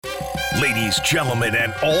Ladies, gentlemen,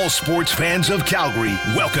 and all sports fans of Calgary,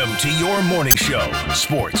 welcome to your morning show.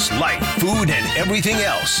 Sports, life, food, and everything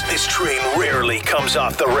else. This train rarely comes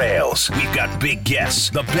off the rails. We've got big guests,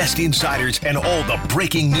 the best insiders, and all the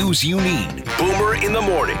breaking news you need. Boomer in the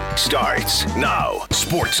Morning starts now.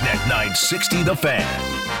 Sportsnet 960 The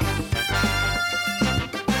Fan.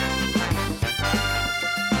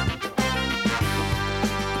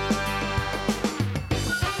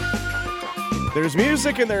 There's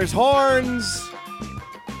music and there's horns.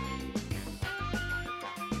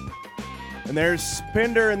 And there's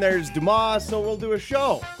Pinder and there's Dumas, so we'll do a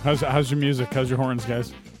show. How's your music? How's your horns,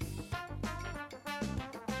 guys?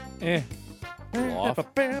 Off.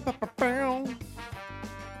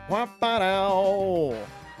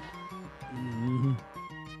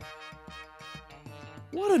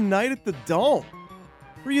 What a night at the Dome.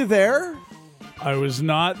 Were you there? I was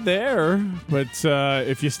not there, but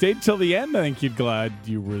if you stayed till the end, I think you'd glad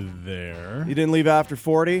you were there. You didn't leave after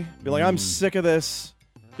 40? Be like, I'm sick of this.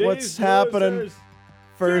 What's happening? Losers.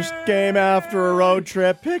 First game after a road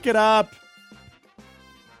trip. Pick it up.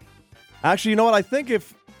 Actually, you know what? I think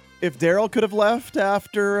if Daryl could have left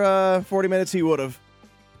after 40 minutes, he would have.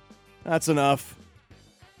 That's enough.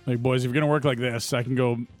 Like, boys, if you're going to work like this, I can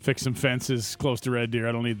go fix some fences close to Red Deer.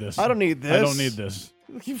 I don't need this. I don't need this. I don't need this.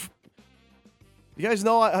 You guys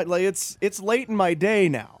know like it's late in my day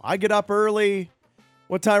now. I get up early.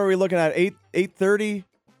 What time are we looking at? 8:30?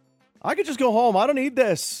 I could just go home. I don't need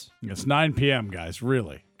this. It's 9 p.m., guys,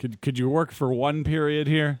 really. Could you work for one period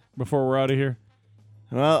here before we're out of here?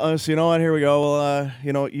 Well, so you know what? Here we go.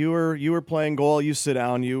 Well, you were playing goal. You sit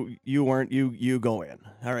down. You weren't. You go in.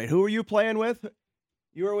 All right. Who are you playing with?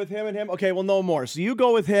 You were with him and him? Okay, well, no more. So you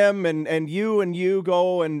go with him and you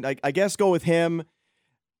go and I guess go with him.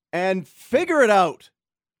 And figure it out.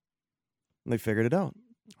 And they figured it out.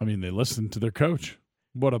 I mean, they listened to their coach.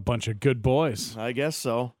 What a bunch of good boys. I guess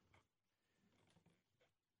so.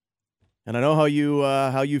 And I know how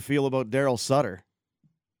you feel about Daryl Sutter.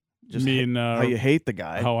 Just how you hate the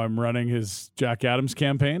guy. How I'm running his Jack Adams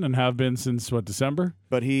campaign and have been since, December?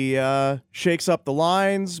 But he shakes up the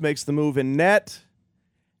lines, makes the move in net,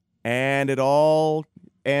 and it all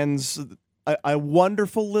ends a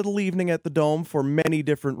wonderful little evening at the Dome for many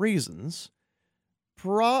different reasons.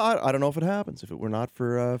 I don't know if it happens if it were not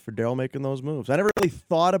for Daryl making those moves. I never really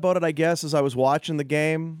thought about it, I guess, as I was watching the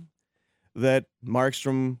game, that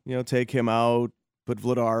Markstrom, take him out, put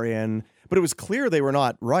Vladar in. But it was clear they were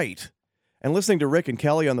not right. And listening to Rick and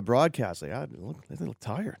Kelly on the broadcast, they look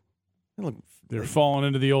tired. They're falling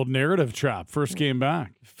into the old narrative trap. First game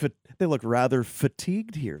back. They look rather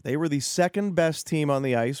fatigued here. They were the second best team on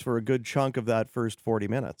the ice for a good chunk of that first 40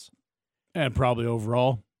 minutes. And probably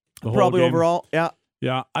overall. Overall, yeah.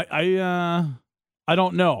 Yeah, I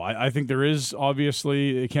don't know. I think there is,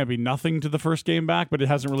 obviously, it can't be nothing to the first game back, but it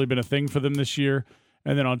hasn't really been a thing for them this year.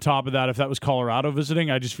 And then on top of that, if that was Colorado visiting,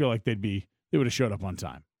 I just feel like they would have showed up on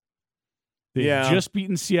time. They just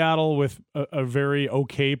beaten Seattle with a very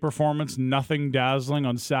okay performance, nothing dazzling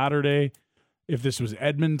on Saturday. If this was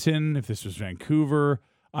Edmonton, if this was Vancouver,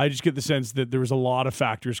 I just get the sense that there was a lot of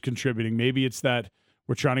factors contributing. Maybe it's that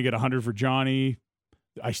we're trying to get 100 for Johnny.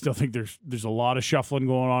 I still think there's a lot of shuffling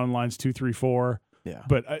going on in lines 2, 3, 4. Yeah.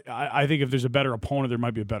 But I think if there's a better opponent, there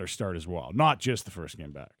might be a better start as well. Not just the first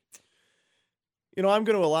game back. I'm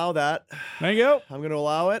going to allow that. Thank you. I'm going to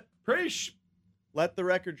allow it. Preach. Let the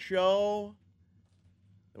record show.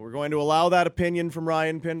 We're going to allow that opinion from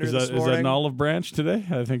Ryan Pinder this morning. Is that an olive branch today?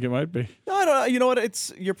 I think it might be. No, I don't know. You know what? I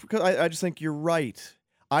just think you're right.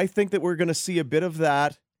 I think that we're going to see a bit of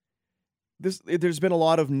that. There's been a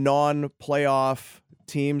lot of non-playoff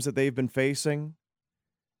teams that they've been facing.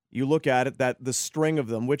 You look at it, that the string of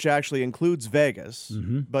them, which actually includes Vegas,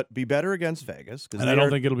 but be better against Vegas. And I don't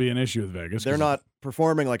think it'll be an issue with Vegas. They're not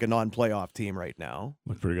performing like a non-playoff team right now.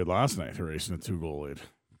 Looked pretty good last night, racing a 2-goal lead.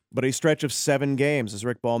 But a stretch of 7 games, as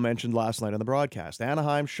Rick Ball mentioned last night on the broadcast.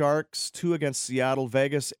 Anaheim Sharks, 2 against Seattle,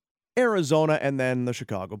 Vegas, Arizona, and then the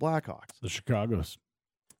Chicago Blackhawks. The Chicagos.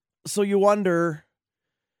 So you wonder,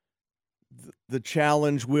 the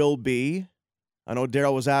challenge will be, I know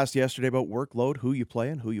Daryl was asked yesterday about workload, who you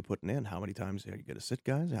playing, who you putting in, how many times you got to sit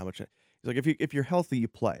guys, how much. He's like, if you're healthy, you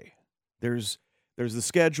play. There's the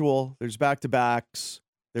schedule, there's back-to-backs,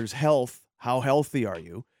 there's health, how healthy are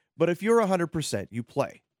you? But if you're 100%, you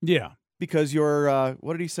play. Yeah. Because you're,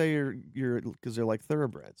 what did he say? You're because they're like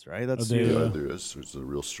thoroughbreds, right? There is. There's a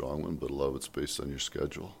real strong one, but a lot of it's based on your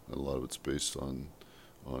schedule, and a lot of it's based on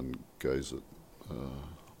guys that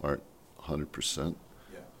aren't 100%.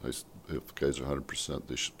 Yeah. If guys are 100%,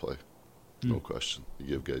 they should play. No question. You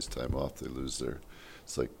give guys time off, they lose their.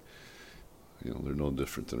 It's like they're no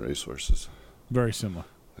different than racehorses. Very similar.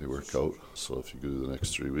 They work out. So if you go to the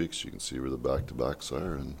next 3 weeks, you can see where the back-to-backs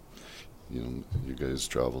are, and you guys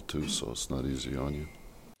travel too, so it's not easy on you.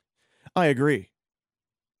 I agree.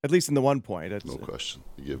 At least in the one point. No question.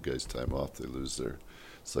 You give guys time off, they lose their.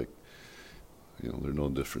 It's like, they're no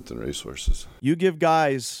different than racehorses. You give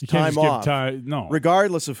guys You can't time just give off, time. No.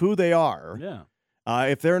 regardless of who they are. Yeah.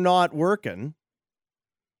 If they're not working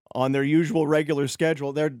on their usual regular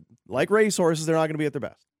schedule, they're like racehorses. They're not going to be at their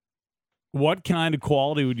best. What kind of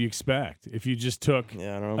quality would you expect if you just took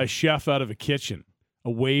Yeah, I don't know. a chef out of a kitchen,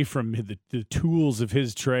 away from the tools of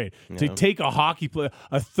his trade, to Yeah. take a hockey player,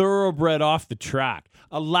 a thoroughbred off the track,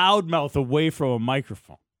 a loudmouth away from a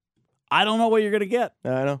microphone? I don't know what you're going to get.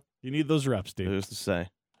 I know. You need those reps, dude. Who's to say?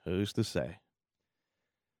 Who's to say?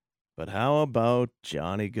 But how about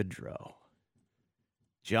Johnny Gaudreau?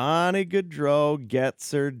 Johnny Gaudreau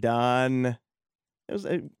gets her done. It was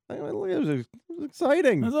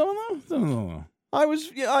exciting. I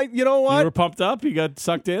was, you know what? You were pumped up? You got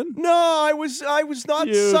sucked in? No, I was not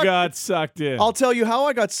You sucked. got sucked in. I'll tell you how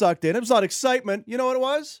I got sucked in. It was not excitement. You know what it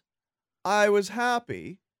was? I was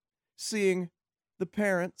happy seeing the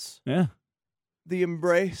parents, Yeah. the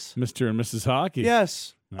embrace. Mr. and Mrs. Hockey.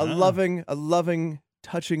 Yes, Ah. a loving,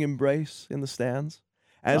 touching embrace in the stands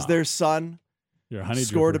as Ah. their son You're a honey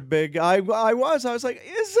scored a dripper. big. I was like,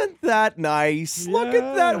 isn't that nice? Look at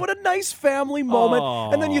Yeah. that! What a nice family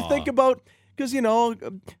moment. And then you think Aw. about, because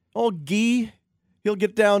old Guy, he'll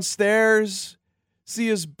get downstairs, see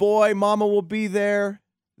his boy, Mama will be there.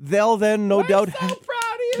 They'll then no doubt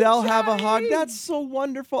they'll have a hug. That's so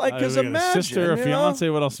wonderful. Because We got imagine, a sister, a you know? fiance.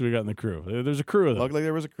 What else do we got in the crew? There's a crew of them. Looked like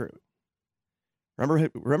there was a crew.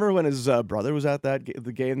 Remember when his brother was at the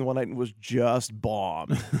game the one night and was just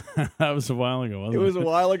bombed? That was a while ago, wasn't It it? was a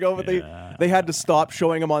while ago, but Yeah. they had to stop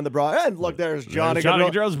showing him on the broad. And look, there's Johnny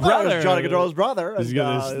Gaudreau's brother. There's Johnny Gaudreau's brother. He's and,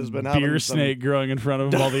 got this has been having beer some- snake growing in front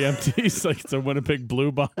of him, all the empties, like it's a Winnipeg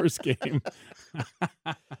Blue Bombers game.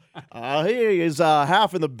 He is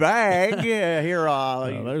half in the bag. Yeah, here.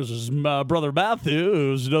 There's his brother Matthew,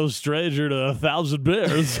 who's no stranger to 1,000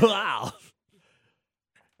 beers. Wow.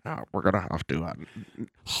 We're gonna have to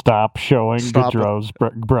Stop showing Stop it. Gaudreau's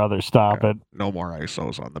brother. Stop it. no more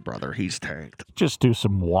ISOs on the brother. He's tanked. Just do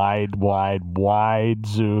some wide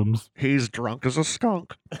zooms. He's drunk as a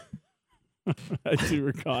skunk. I do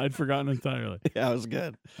recall. I'd forgotten entirely. yeah, it was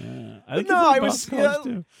good. I think No, he played I was- Boston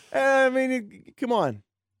College, I mean, come on.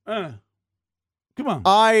 too. Come on.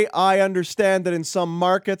 I understand that in some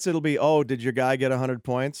markets it'll be, oh, did your guy get 100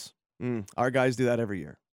 points? Our guys do that every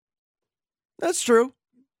year. That's true.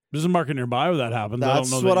 There's a market nearby where that happens. I That's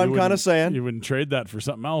don't know what that I'm you kinda wouldn't- saying. You wouldn't trade that for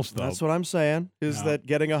something else, though. That's what I'm saying, is Yeah. that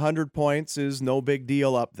getting 100 points is no big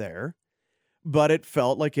deal up there. But it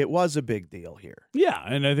felt like it was a big deal here. Yeah,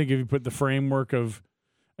 and I think if you put the framework of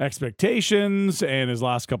expectations and his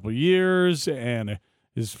last couple of years and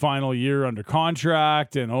his final year under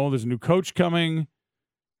contract and, there's a new coach coming,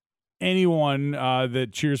 anyone that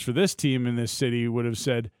cheers for this team in this city would have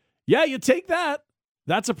said, yeah, you take that.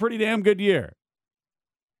 That's a pretty damn good year.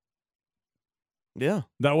 Yeah.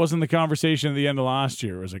 That wasn't the conversation at the end of last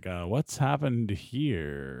year. It was like, what's happened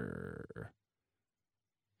here?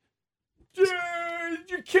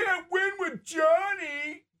 You can't win with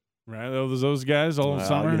Johnny. Right? Those guys all Well,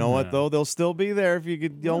 summer. you know what, Yeah. though? They'll still be there if you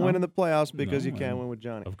don't win in the playoffs because you No, can't and- win with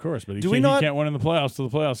Johnny. Of course, but he Do we can't, not- he can't win in the playoffs till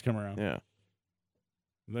the playoffs come around. Yeah.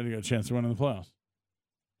 Then you got a chance to win in the playoffs.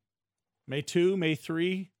 May 2, May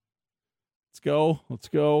 3. Let's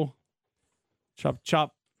go. Chop,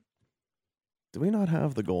 chop. Do we not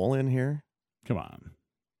have the goal in here? Come on.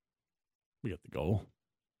 We got the goal.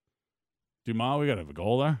 Dumas, we got to have a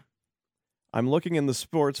goal there. I'm looking in the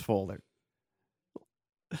sports folder.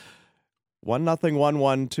 1-0,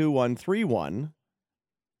 1-1, 2-1, 3-1.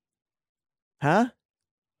 Huh?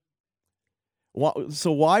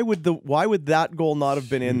 So why would that goal not have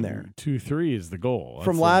been in there? 2-3 is the goal. That's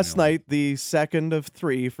From the last only one. night, the second of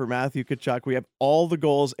 3 for Matthew Tkachuk. We have all the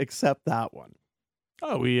goals except that one.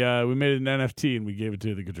 Oh, we made it an NFT and we gave it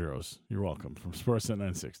to the Gaudreaus. You're welcome. From Sportsnet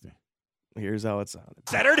 960. Here's how it sounded.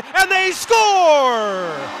 Centered, and they score!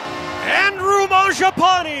 Andrew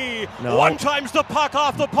Mangiapane No. one times the puck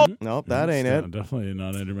off the post. Nope, that ain't it. Definitely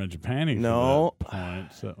not Andrew Mangiapane. No. For that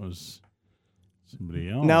point. That was somebody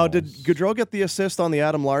else. Now, did Gaudreau get the assist on the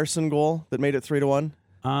Adam Larson goal that made it 3-1?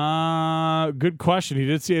 Good question. He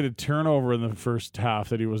did see he had a turnover in the first half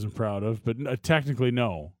that he wasn't proud of, but technically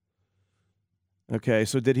no. Okay,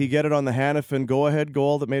 so did he get it on the Hannafin go-ahead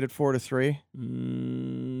goal that made it 4-3?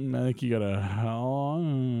 I think he got a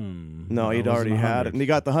No, he'd already had it. And he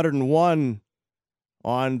got the 101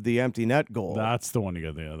 on the empty net goal. That's the one you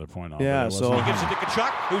get the other point on. Yeah, but it so- wasn't- He gives it to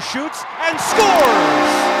Kachuk, who shoots and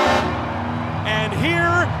scores! And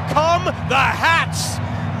here come the Hats.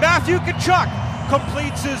 Matthew Kachuk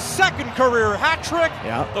completes his second career hat trick.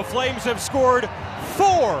 Yeah. The Flames have scored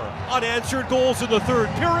 4 unanswered goals in the third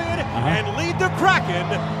period and lead the Kraken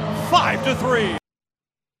 5-3.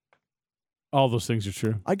 all those things are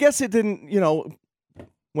true. I guess it didn't,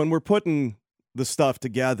 when we're putting the stuff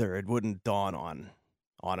together, it wouldn't dawn on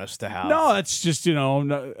us to have. No, it's just,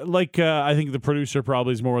 I think the producer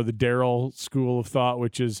probably is more of the Daryl school of thought,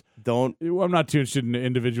 which is Don't. I'm not too interested in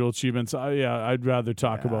individual achievements. I'd rather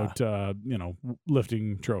talk about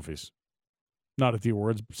lifting trophies, not at the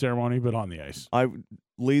awards ceremony, but on the ice. I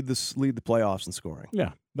lead the playoffs in scoring.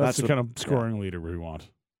 Yeah, that's the what- kind of scoring leader we want.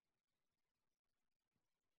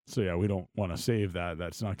 So yeah, we don't want to save that.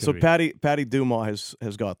 That's not So going to be. Patty Dumas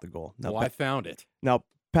has got the goal. Now, Well, I found it. now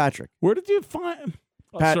Patrick. Where did you find?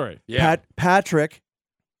 Oh, Pat- sorry. Yeah. Patrick.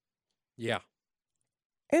 Yeah.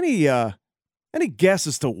 Any guess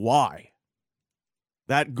as to why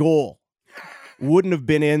that goal wouldn't have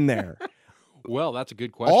been in there? Well, that's a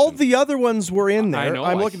good question. All the other ones were in there. I know.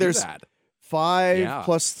 I'm I looking. hear There's that. 5 Yeah.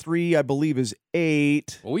 plus 3, I believe, is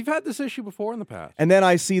 8. Well, we've had this issue before in the past. And then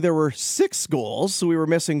I see there were 6 goals, so we were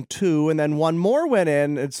missing 2, and then 1 more went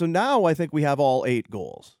in, and so now I think we have all 8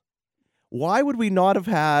 goals. Why would we not have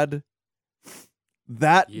had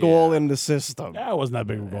that goal Yeah. in the system? Yeah, it wasn't that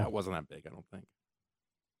big of a Yeah, goal. it wasn't that big, I don't think.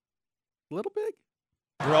 A little big.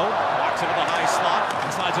 Throw, walks into the high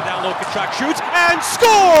slot, slides it down low, Kachuk shoots, and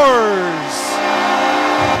scores!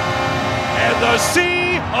 And the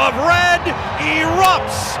sea of red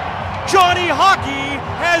erupts! Johnny Hockey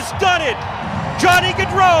has done it! Johnny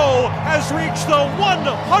Gaudreau has reached the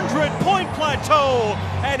 100-point plateau,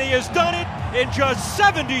 and he has done it in just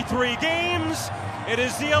 73 games. It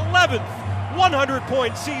is the 11th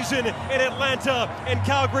 100-point season in Atlanta and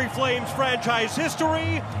Calgary Flames franchise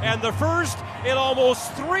history, and the first in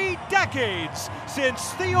almost 3 decades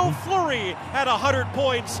since Theo Fleury had 100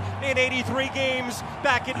 points in 83 games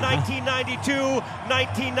back in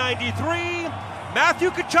 1992-1993. Matthew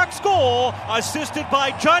Kachuk's goal, assisted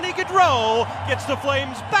by Johnny Gaudreau, gets the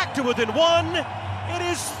Flames back to within 1. It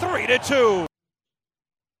is 3-2.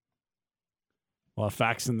 A lot of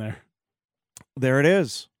facts in there. There it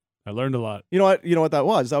is. I learned a lot. You know what that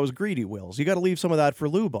was? That was greedy Wills. You got to leave some of that for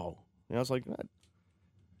Lubo. It's like,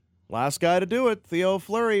 last guy to do it, Theo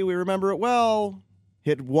Fleury. We remember it well.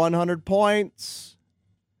 Hit 100 points.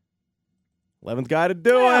 11th guy to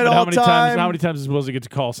do it but all how many time. How many times is supposed to get to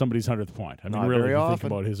call somebody's 100th point? I mean, Not really, very if you think often.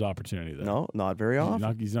 about his opportunity there. No, not very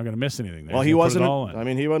often. He's not going to miss anything there. Well, He's he gonna put wasn't. it all in. I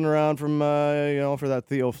mean, he wasn't around from for that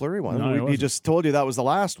Theo Fleury one. No, he he wasn't. just told you that was the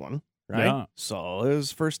last one, right? Yeah. So it was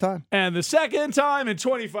his first time. And the second time in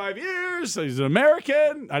 25 years, he's an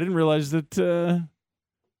American. I didn't realize that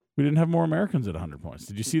we didn't have more Americans at 100 points.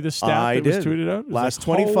 Did you see this stat I that was did. tweeted out? It was Last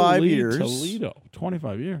like, 25 holy years. Toledo.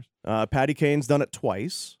 25 years. Patty Kane's done it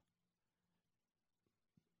twice.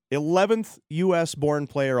 11th U.S.-born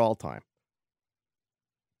player all time.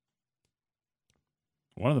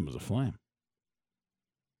 One of them was a Flame.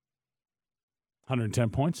 110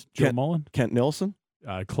 points. Joe Kent- Mullen. Kent Nilsson?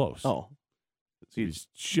 Close. Oh. He's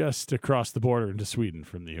just across the border into Sweden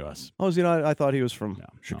from the U.S. Oh, I thought he was from No,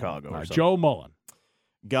 Chicago. no. Or something. Joe Mullen.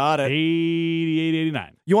 Got it. 88,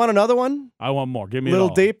 89. You want another one? I want more. Give me A little it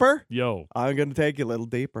all. deeper? Yo. I'm going to take you a little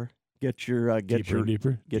deeper. Get your Deeper and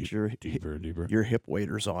deeper. get your Deeper and deeper. your hip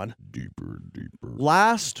waders on. Deeper and deeper.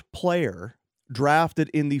 Last player drafted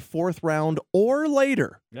in the 4th round or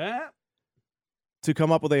later Yeah. to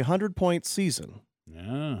come up with a 100-point season.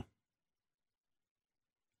 Yeah.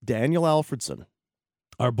 Daniel Alfredson.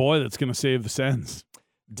 Our boy that's going to save the Sens.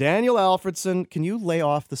 Daniel Alfredson, can you lay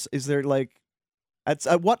off this? Is there at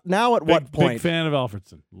what point? Big fan of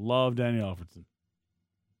Alfredson. Love Daniel Alfredson.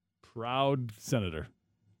 Proud senator.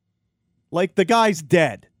 Like the guy's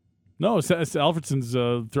dead. No,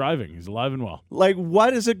 Alfredson's thriving. He's alive and well. Like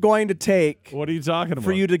what is it going to take What are you talking about?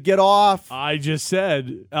 for you to get off I just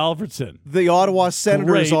said Alfredson. the Ottawa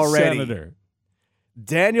Senators Great already? Senator.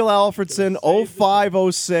 Daniel Alfredson,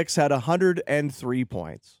 05-06, had 103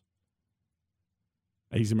 points.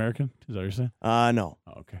 He's American? Is that what you're saying? No.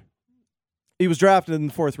 Oh, okay. He was drafted in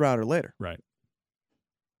the 4th round or later. Right.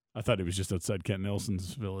 I thought he was just outside Kent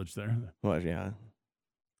Nilsson's village there. Well, yeah.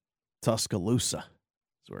 Tuscaloosa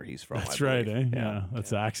is where he's from. That's I right, believe. eh? Yeah, that's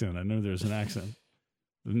the accent. I knew there was an accent.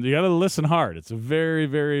 You got to listen hard. It's a very,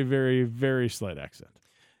 very, very, very slight accent.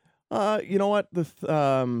 You know what?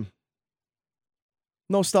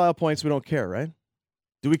 No style points. We don't care, right?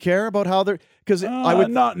 Do we care about how they're? Because I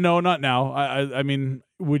would not now. I mean,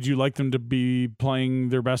 would you like them to be playing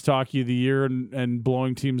their best hockey of the year and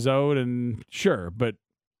blowing teams out? And sure, but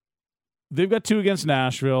they've got 2 against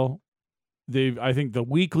Nashville. I think the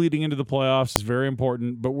week leading into the playoffs is very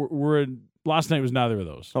important. But last night was neither of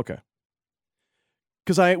those. Okay.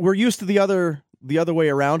 Because we're used to the other way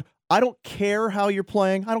around. I don't care how you're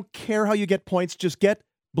playing. I don't care how you get points. Just get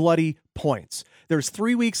bloody points. There's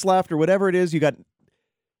 3 weeks left or whatever it is. You got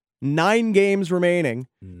 9 games remaining.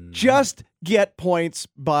 Just get points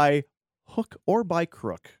by hook or by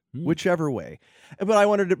crook, whichever way. But I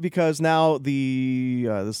wanted it because now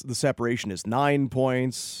the separation is 9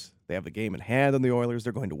 points. They have the game in hand on the Oilers.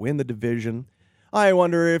 They're going to win the division. I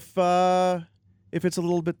wonder if it's a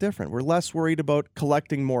little bit different. We're less worried about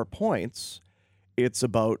collecting more points. It's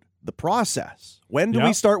about the process. When do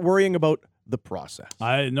we start worrying about the process?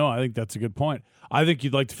 I think that's a good point. I think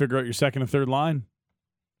you'd like to figure out your second and third line,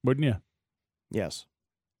 wouldn't you? Yes.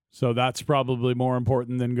 So that's probably more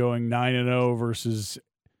important than going 9-0 versus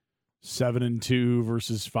 7-2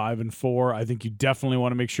 versus 5-4. I think you definitely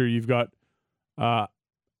want to make sure you've got a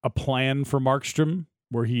plan for Markstrom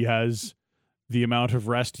where he has the amount of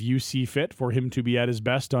rest you see fit for him to be at his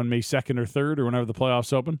best on May 2nd or 3rd or whenever the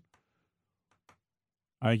playoffs open.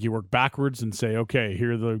 I think you work backwards and say, okay,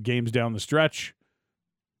 here are the games down the stretch.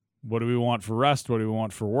 What do we want for rest? What do we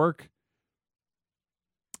want for work?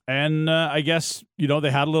 And I guess,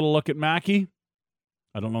 they had a little look at Mackey.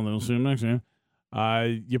 I don't know. They'll see him next year.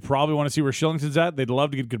 You probably want to see where Shillington's at. They'd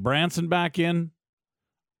love to get Goodbranson back in.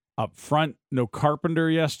 Up front, no Carpenter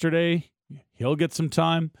yesterday. He'll get some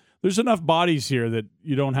time. There's enough bodies here that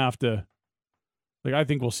you don't have to. I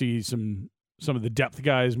think we'll see some of the depth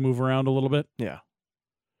guys move around a little bit. Yeah.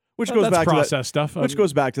 Which goes back to process stuff. Which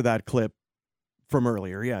goes back to that clip from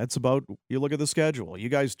earlier. Yeah, it's about, you look at the schedule. You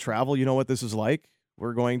guys travel, you know what this is like.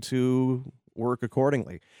 We're going to work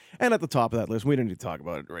accordingly. And at the top of that list, we don't need to talk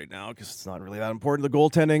about it right now because it's not really that important. The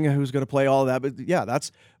goaltending, who's going to play all of that. But yeah,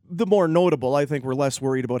 that's the more notable. I think we're less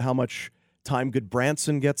worried about how much time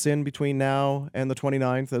Goodbranson gets in between now and the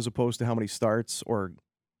 29th as opposed to how many starts or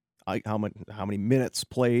how many minutes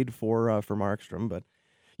played for Markstrom. But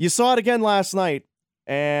you saw it again last night.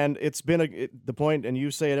 And it's been the point, and you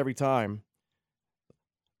say it every time.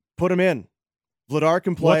 Put him in. Vladar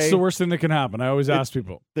can play. What's the worst thing that can happen? I always ask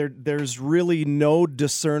people. There's really no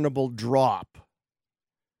discernible drop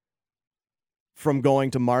from going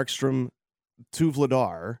to Markstrom to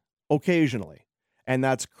Vladar occasionally. And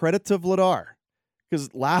that's credit to Vladar.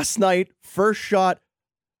 Because last night, first shot,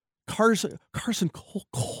 Carson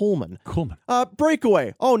Coleman.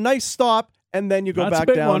 Breakaway. Oh, nice stop. And then you go back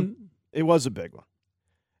down. One. It was a big one.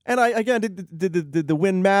 And did the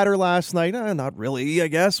win matter last night? Not really, I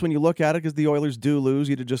guess, when you look at it, because the Oilers do lose.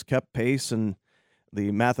 You'd have just kept pace, and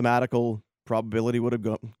the mathematical probability would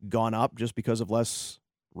have gone up just because of less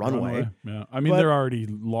runway. Yeah, I mean, they're already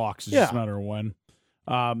locks. It's just a matter of when.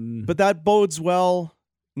 But that bodes well,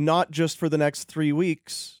 not just for the next 3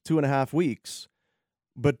 weeks, 2.5 weeks,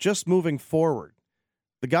 but just moving forward.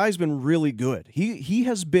 The guy's been really good. He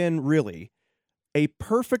has been really a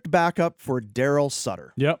perfect backup for Daryl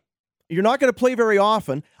Sutter. Yep. You're not going to play very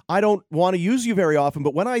often. I don't want to use you very often,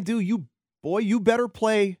 but when I do, you better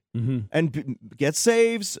play and get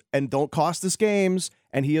saves and don't cost us games.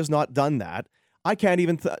 And he has not done that. I can't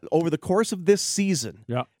even, over the course of this season,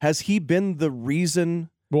 has he been the reason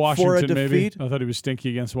for a defeat? Maybe. I thought he was stinky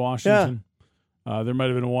against Washington. Yeah. There might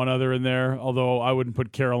have been one other in there, although I wouldn't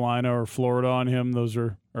put Carolina or Florida on him. Those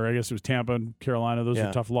are, or I guess it was Tampa and Carolina. Those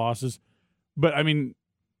are tough losses. But, I mean,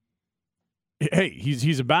 hey,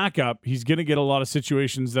 he's a backup. He's going to get a lot of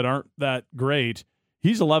situations that aren't that great.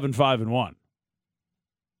 He's 11-5-1.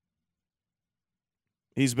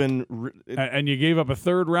 He's been... and you gave up a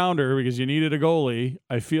third rounder because you needed a goalie.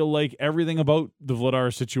 I feel like everything about the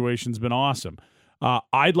Vladar situation's been awesome.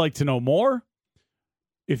 I'd like to know more.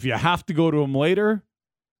 If you have to go to him later,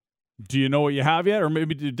 do you know what you have yet? Or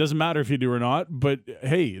maybe it doesn't matter if you do or not. But,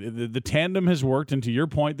 hey, the tandem has worked. And to your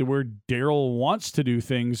point, that where Daryl wants to do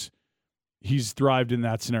things, he's thrived in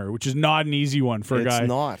that scenario, which is not an easy one for a guy. It's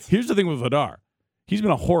not. Here's the thing with Vladar. He's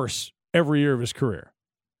been a horse every year of his career.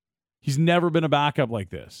 He's never been a backup like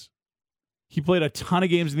this. He played a ton of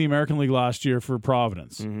games in the American League last year for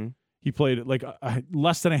Providence. Mm-hmm. He played like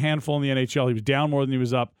less than a handful in the NHL. He was down more than he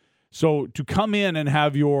was up. So to come in and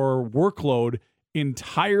have your workload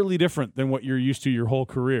entirely different than what you're used to your whole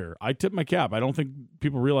career, I tip my cap. I don't think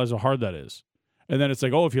people realize how hard that is. And then it's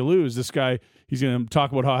like, oh, if you lose, this guy, he's going to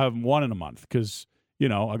talk about how I haven't won in a month because,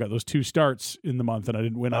 I got those 2 starts in the month and I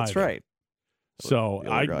didn't win either. That's right. So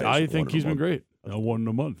I think he's been great. I won in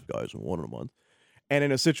a month. Guys, 1 in a month. And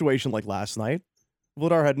in a situation like last night,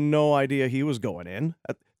 Vladar had no idea he was going in.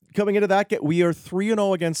 Coming into that game, we are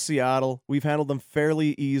 3-0 against Seattle. We've handled them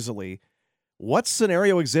fairly easily. What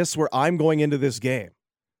scenario exists where I'm going into this game?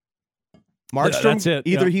 Markstrom, that's it,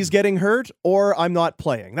 either yeah. he's getting hurt or I'm not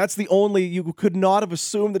playing. That's the only, you could not have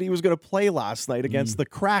assumed that he was going to play last night against the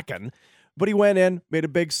Kraken, but he went in, made a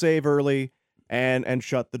big save early, and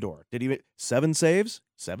shut the door. Did he make 7 saves?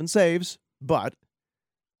 7 saves, but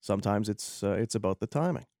sometimes it's about the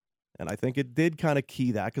timing. And I think it did kind of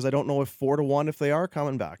key that, because I don't know if 4-1 if they are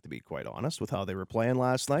coming back, to be quite honest, with how they were playing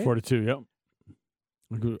last night. 4-2, yep.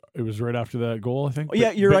 It was right after that goal, I think. Oh,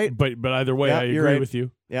 yeah, you're right. But either way, Yeah, I you're agree right. with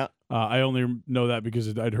you. Yeah. I only know that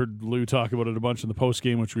because I'd heard Lou talk about it a bunch in the post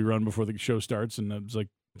game, which we run before the show starts, and I was like,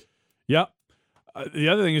 yeah. The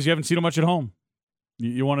other thing is you haven't seen him much at home.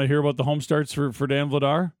 You want to hear about the home starts for Dan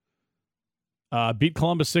Vladar? Beat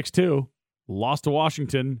Columbus 6-2, lost to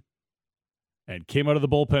Washington, and came out of the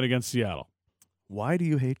bullpen against Seattle. Why do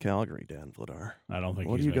you hate Calgary, Dan Vladar? I don't think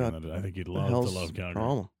What he's do you making got? that. I think he'd The love hell's to love Calgary.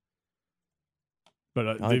 problem?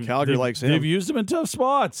 But Calgary likes him. They've used him in tough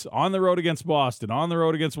spots. On the road against Boston, on the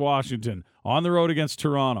road against Washington, on the road against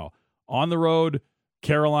Toronto, on the road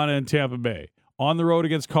Carolina and Tampa Bay, on the road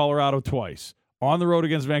against Colorado twice, on the road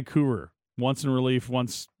against Vancouver, once in relief,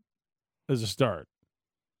 once as a start.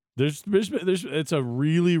 It's a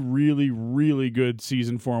really, really, really good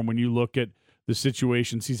season for him when you look at the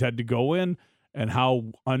situations he's had to go in and how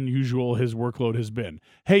unusual his workload has been.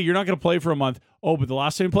 Hey, you're not going to play for a month. Oh, but the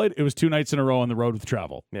last time he played, it was 2 nights in a row on the road with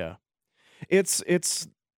travel. Yeah. It's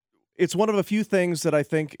one of a few things that I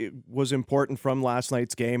think was important from last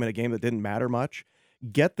night's game, and a game that didn't matter much.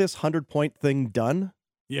 Get this 100-point thing done.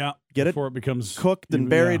 Yeah. Get before it becomes cooked and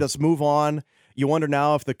buried. Let's move on. You wonder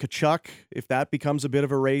now if the Tkachuk, if that becomes a bit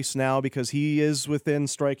of a race now, because he is within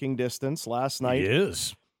striking distance. Last night, He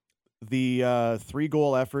is. the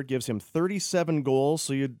 3-goal effort gives him 37 goals.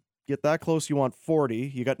 So you get that close, you want 40.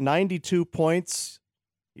 You got 92 points.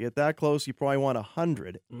 You get that close, you probably want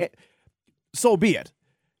 100. So be it.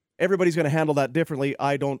 Everybody's going to handle that differently.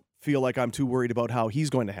 I don't feel like I'm too worried about how he's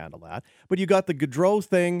going to handle that. But you got the Gaudreau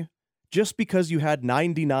thing. Just because you had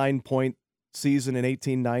 99-point season in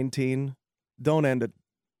 18-19, don't end it.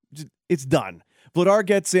 It's done. Vladar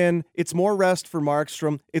gets in. It's more rest for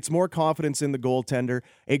Markstrom. It's more confidence in the goaltender.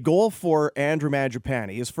 A goal for Andrew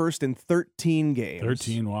Mangiapane, his first in 13 games.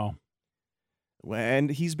 13, wow. And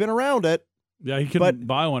he's been around it. Yeah, he couldn't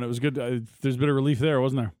buy one. It was good. There's a bit of relief there,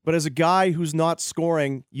 wasn't there? But as a guy who's not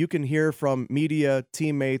scoring, you can hear from media,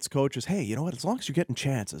 teammates, coaches, hey, you know what? As long as you're getting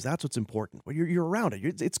chances, that's what's important. Well, you're around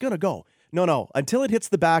it. It's going to go. No. Until it hits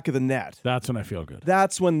the back of the net. That's when I feel good.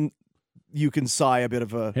 That's when you can sigh a bit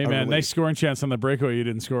of a Hey, man, relief. nice scoring chance on the breakaway you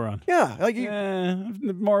didn't score on. Yeah. Like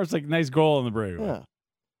More it's like nice goal on the breakaway. Yeah.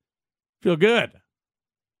 Feel good.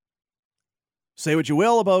 Say what you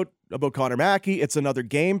will about Connor Mackey. It's another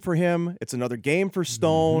game for him. It's another game for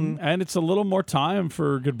Stone. And it's a little more time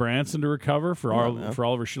for Goodbranson to recover, for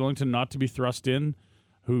Oliver Shillington not to be thrust in,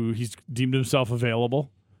 who he's deemed himself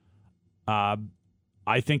available. I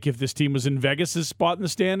think if this team was in Vegas' spot in the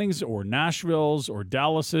standings, or Nashville's, or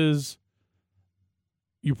Dallas's,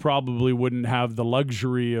 you probably wouldn't have the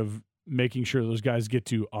luxury of making sure those guys get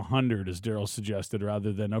to 100, as Daryl suggested,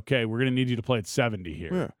 rather than, okay, we're going to need you to play at 70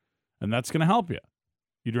 here. Yeah. And that's going to help you.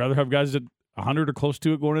 You'd rather have guys at 100 or close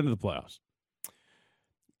to it going into the playoffs.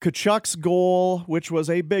 Tkachuk's goal, which was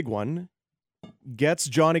a big one, gets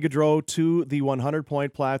Johnny Gaudreau to the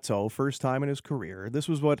 100-point plateau, first time in his career. This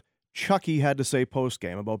was what Chucky had to say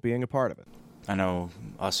post-game about being a part of it. I know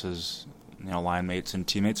us as line mates and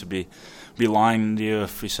teammates would be lying to you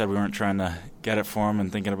if we said we weren't trying to get it for him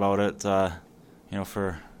and thinking about it,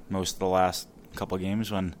 for most of the last couple of games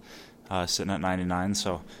when sitting at 99.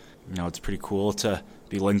 So, it's pretty cool to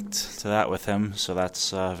be linked to that with him. So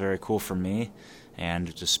that's very cool for me, and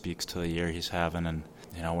it just speaks to the year he's having. And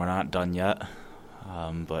we're not done yet,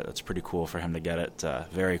 but it's pretty cool for him to get it.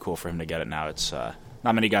 Very cool for him to get it now. It's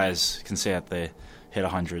not many guys can say that they hit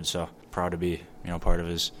 100. So proud to be part of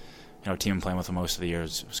his team playing with him most of the year.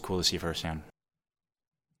 It was cool to see firsthand.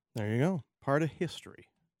 There you go. Part of history,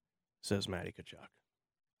 says Matty Tkachuk.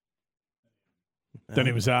 Then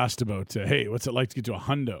he was asked about, hey, what's it like to get to a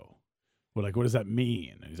hundo? Well, what does that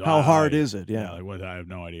mean? And he's like, How hard is it? Yeah. I have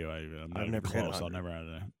no idea. I'm not I've even never hit close. 100. I'll never have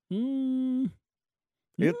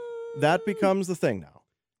that. That becomes the thing now.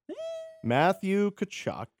 Matthew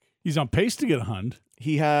Tkachuk. He's on pace to get 100.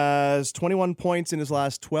 He has 21 points in his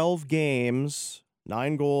last 12 games,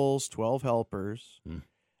 9 goals, 12 helpers.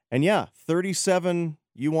 And 37,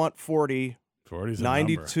 you want 40. 40's a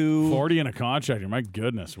 92. number. 40 in a contract year. My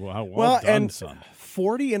goodness. Well done, and son.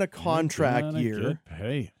 40 in a contract You're gonna year. get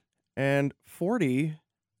paid. And 40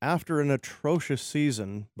 after an atrocious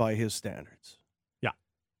season by his standards.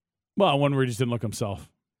 Well, one where he just didn't look himself.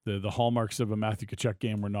 The hallmarks of a Matthew Tkachuk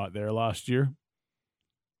game were not there last year.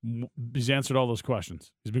 He's answered all those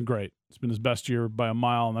questions. He's been great. It's been his best year by a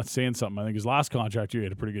mile, and that's saying something. I think his last contract year, he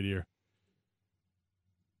had a pretty good year.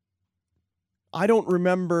 I don't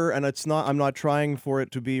remember, and I'm not trying for it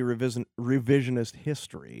to be revisionist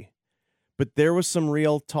history, but there was some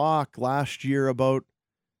real talk last year about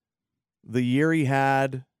the year he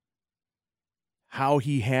had, how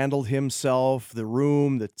he handled himself, the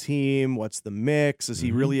room, the team, what's the mix? Is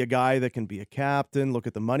he really a guy that can be a captain? Look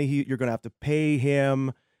at the money you're going to have to pay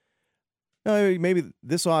him. Maybe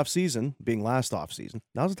this offseason, being last offseason,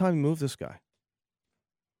 now's the time to move this guy.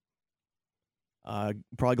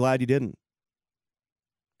 Probably glad you didn't.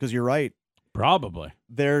 Because you're right. Probably.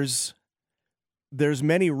 There's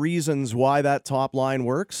many reasons why that top line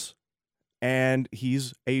works, and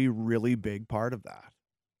he's a really big part of that.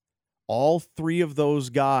 All three of those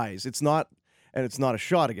guys, it's not a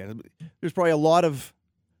shot again. There's probably a lot of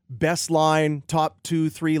best line, top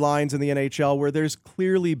 2-3 lines in the NHL where there's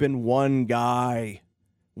clearly been one guy,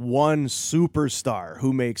 one superstar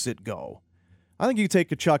who makes it go. I think you take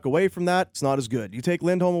Tkachuk away from that, it's not as good. You take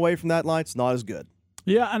Lindholm away from that line, it's not as good.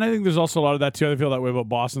 Yeah, and I think there's also a lot of that, too. I feel that way about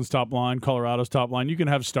Boston's top line, Colorado's top line. You can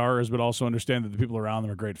have stars, but also understand that the people around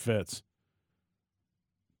them are great fits.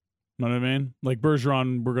 Know what I mean? Like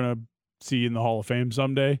Bergeron, we're going to see in the Hall of Fame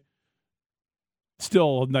someday.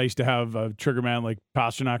 Still nice to have a trigger man like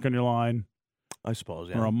Pasternak on your line. I suppose,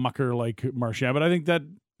 yeah. Or a mucker like Marchand. But I think that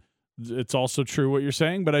it's also true what you're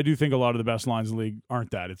saying, but I do think a lot of the best lines in the league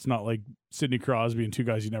aren't that. It's not like Sidney Crosby and two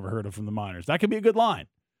guys you never heard of from the minors. That could be a good line.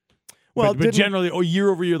 Well, but generally, year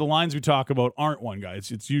over year, the lines we talk about aren't one guy.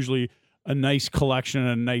 It's usually a nice collection and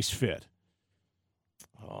a nice fit.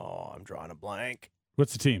 Oh, I'm drawing a blank.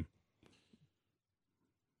 What's the team?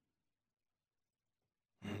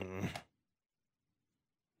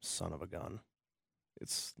 Son of a gun.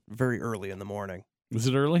 It's very early in the morning. Is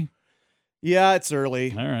it early? Yeah, it's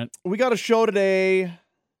early. All right. We got a show today.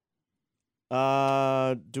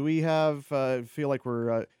 Do we have, feel like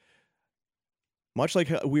we're, much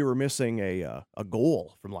like we were missing a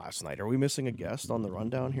goal from last night. Are we missing a guest on the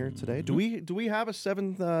rundown here today? Do we have a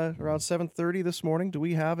around 7:30 this morning? Do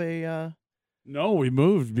we have a? No, we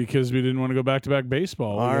moved because we didn't want to go back-to-back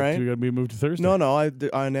baseball. All right. We got to be moved to Thursday. No, an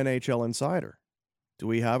NHL Insider. Do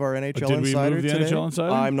we have our NHL Did Insider we move the today? NHL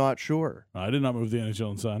Insider? I'm not sure. I did not move the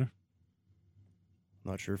NHL Insider.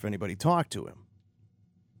 Not sure if anybody talked to him.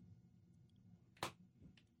 You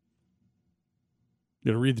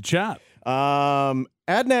got to read the chat.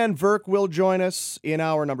 Adnan Verk will join us in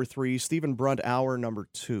hour number 3. Stephen Brunt, hour number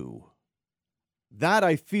 2. That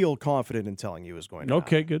I feel confident in telling you is going to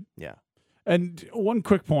happen. Good. Yeah. And one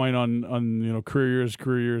quick point on career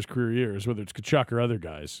years, whether it's Tkachuk or other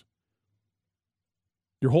guys.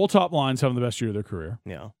 Your whole top line's having the best year of their career.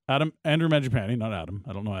 Yeah. Andrew Mangiapane, not Adam.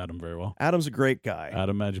 I don't know Adam very well. Adam's a great guy.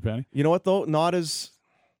 Adam Mangiapane. You know what, though? He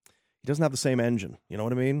doesn't have the same engine. You know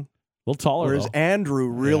what I mean? A little taller, Whereas though. Andrew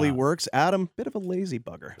really works. Adam, bit of a lazy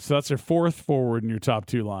bugger. So that's your fourth forward in your top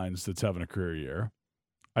two lines that's having a career year.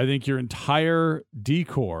 I think your entire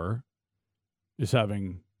D-core is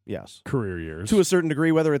having career years. To a certain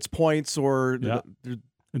degree, whether it's points or...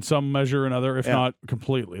 in some measure or another, if not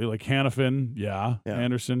completely. Like Hanifin, yeah.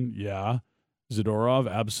 Anderson, yeah. Zadorov,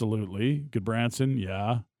 absolutely.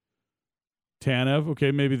 Goodbranson, Tanev,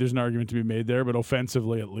 okay, maybe there's an argument to be made there, but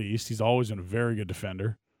offensively at least, he's always been a very good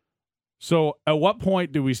defender. So at what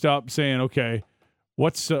point do we stop saying, okay,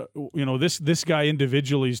 what's this guy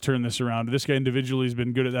individually has turned this around, this guy individually has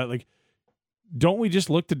been good at that? Like, don't we just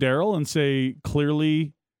look to Darryl and say,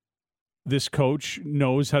 clearly this coach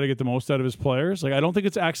knows how to get the most out of his players? Like, I don't think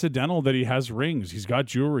it's accidental that he has rings. He's got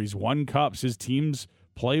jewelry. He's won cups. His teams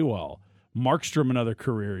play well. Markstrom, another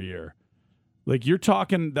career year. Like, you're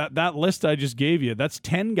talking that list I just gave you, that's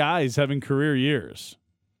 10 guys having career years.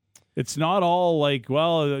 It's not all like,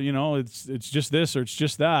 well, it's just this or it's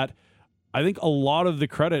just that. I think a lot of the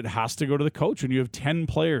credit has to go to the coach when you have 10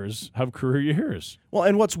 players have career years. Well,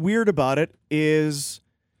 and what's weird about it is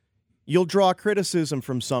you'll draw criticism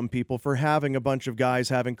from some people for having a bunch of guys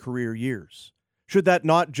having career years. Should that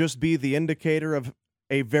not just be the indicator of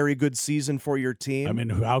a very good season for your team? I mean,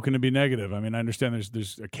 how can it be negative? I mean, I understand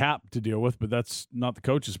there's a cap to deal with, but that's not the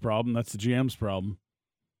coach's problem. That's the GM's problem.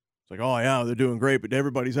 It's like, oh, yeah, they're doing great, but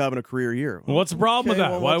everybody's having a career year. Well, what's the problem with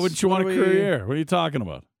that? Why wouldn't you want a career year? What are you talking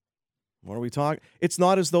about? What are we talking? It's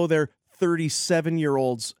not as though they're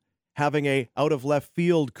 37-year-olds having a out of left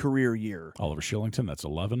field career year. Oliver Shillington, that's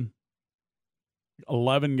 11.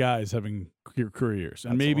 11 guys having career years.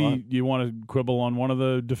 And That's a lot. maybe you want to quibble on one of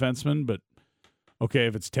the defensemen, but okay,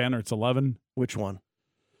 if it's 10 or it's 11. Which one?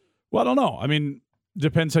 Well, I don't know. I mean,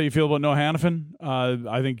 depends how you feel about Noah Hannafin.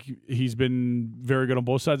 I think he's been very good on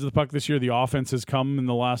both sides of the puck this year. The offense has come in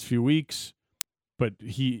the last few weeks, but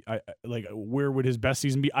where would his best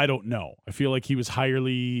season be? I don't know. I feel like he was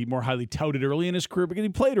more highly touted early in his career because he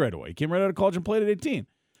played right away. He came right out of college and played at 18.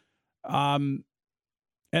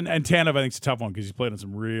 And Tanev, I think, is a tough one because he's played on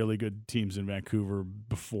some really good teams in Vancouver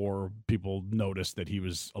before people noticed that he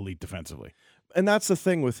was elite defensively. And that's the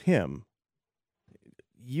thing with him.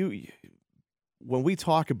 When we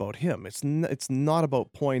talk about him, it's not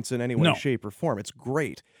about points in any way, No. shape, or form. It's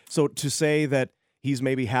great. So to say that he's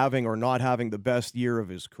maybe having or not having the best year of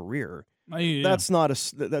his career, that's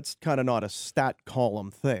kind of not a stat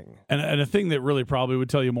column thing. And a thing that really probably would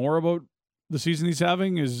tell you more about the season he's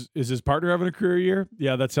having is his partner having a career year.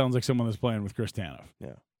 Yeah, that sounds like someone that's playing with Chris Tanev.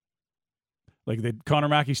 Yeah. Like Connor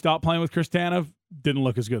Mackey stopped playing with Chris Tanev, didn't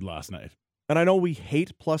look as good last night. And I know we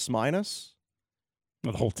hate plus minus.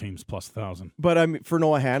 Well, the whole team's plus 1,000. But I mean, for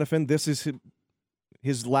Noah Hannafin, this is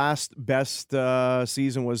his last best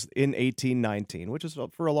season was in 18-19, which is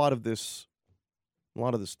for a lot of this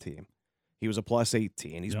team. He was a plus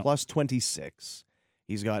 18. He's plus 26.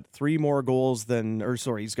 He's got 3 more goals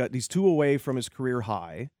he's 2 away from his career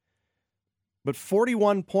high. But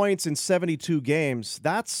 41 points in 72 games,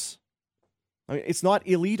 it's not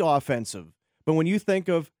elite offensive. But when you think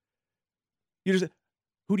of,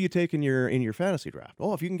 who do you take in your fantasy draft?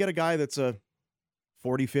 Oh, if you can get a guy that's a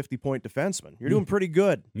 40, 50-point defenseman, you're doing pretty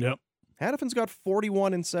good. Yep. Hannafin's got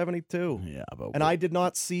 41 in 72. Yeah, but I did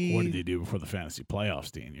not see. What did he do before the fantasy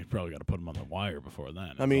playoffs, Dean? You probably got to put him on the wire before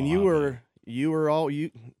then. I mean,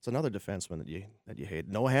 it's another defenseman that you hate.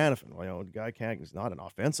 Noah Hannafin. Well, the guy he's not an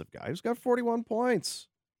offensive guy. He's got 41 points.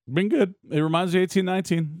 Been good. It reminds me of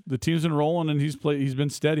 18-19. The team's been rolling and he's been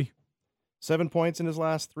steady. 7 points in his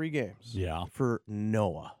last 3 games. Yeah. For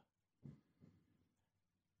Noah.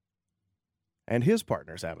 And his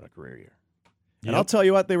partner's having a career year. And I'll tell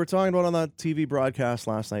you what they were talking about on that TV broadcast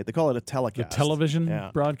last night. They call it a telecast. The television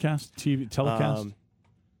broadcast, TV telecast.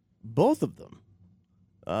 Both of them.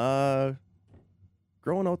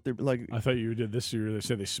 Growing out there, like I thought you did this year. They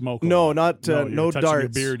said they smoke. No, not no darts. Your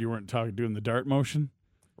beard. You weren't doing the dart motion.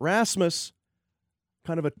 Rasmus,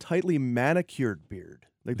 kind of a tightly manicured beard.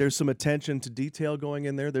 Like there's some attention to detail going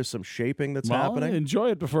in there. There's some shaping that's happening. Enjoy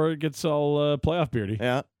it before it gets all playoff beardy.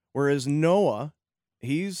 Yeah. Whereas Noah,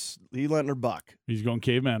 he's letting her buck. He's going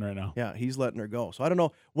caveman right now. Yeah, he's letting her go. So I don't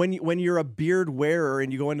know when you're a beard wearer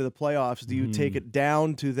and you go into the playoffs, do you take it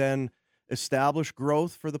down to then establish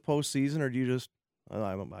growth for the postseason, or do you just?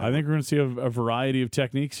 I think we're going to see a variety of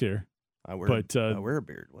techniques here. I wear a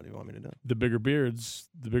beard. What do you want me to do? The bigger the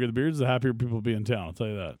beards, the happier people will be in town. I'll tell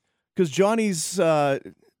you that. Because Johnny's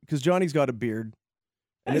got a beard.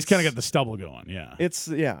 And he's kind of got the stubble going, yeah.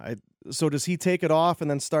 So does he take it off and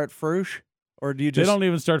then start Frush? Or do you just... They don't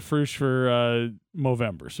even start Frush for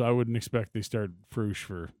Movember, so I wouldn't expect they start Frush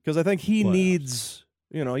for... Because I think he playoffs. Needs...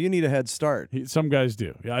 you need a head start. Some guys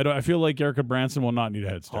do. Yeah, I feel like Erica Branson will not need a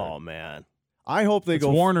head start. Oh, man. I hope they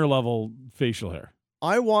go... Warner level facial hair.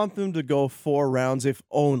 I want them to go 4 rounds, if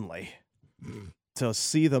only, to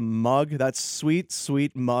see the mug, that sweet,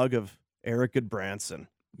 sweet mug of Erica Branson.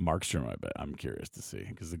 Markstrom, I bet. I'm curious to see,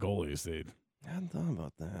 because the goalies, I hadn't thought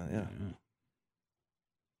about that, yeah. And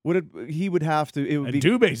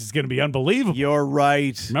Dubase is going to be unbelievable. You're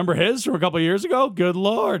right. Remember his from a couple of years ago? Good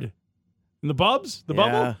Lord. And the bubs? The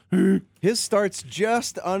bubble? His starts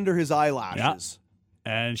just under his eyelashes.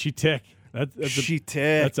 Yeah. And she tick.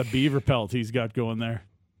 That's a beaver pelt he's got going there.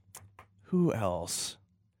 Who else?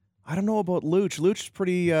 I don't know about Luch. Luch's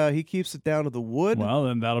pretty, he keeps it down to the wood. Well,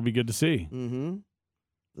 then that'll be good to see. Mm-hmm.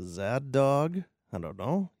 The Zad dog. I don't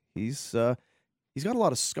know. He's got a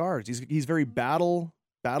lot of scars. He's very battle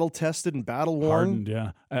tested and battle worn. Hardened,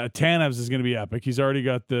 yeah. Tanev's is going to be epic. He's already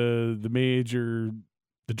got the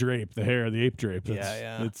drape, the hair, the ape drape.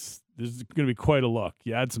 There's going to be quite a look.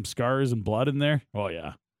 You add some scars and blood in there. Oh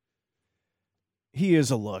yeah. He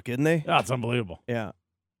is a look, isn't he? That's unbelievable. Yeah.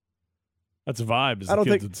 That's a vibe, as the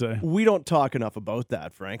kids would say. We don't talk enough about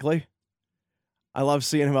that, frankly. I love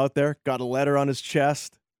seeing him out there. Got a letter on his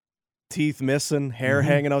chest. Teeth missing, hair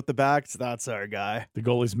hanging out the back. So that's our guy. The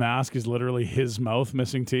goalie's mask is literally his mouth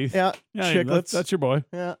missing teeth. Yeah. Chiclets. That's your boy.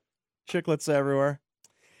 Yeah. Chiclets everywhere.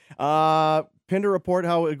 Pinder report,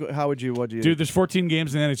 what would you Dude, there's 14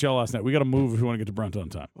 games in the NHL last night. We got to move if we want to get to Brent on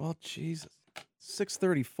time. Well, Jesus.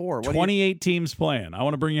 6:34. 28 teams playing. I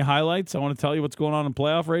want to bring you highlights. I want to tell you what's going on in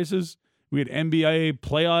playoff races. We had NBA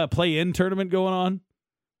play-in tournament going on.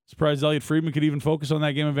 Surprised Elliot Friedman could even focus on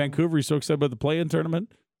that game in Vancouver. He's so excited about the play-in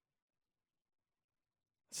tournament.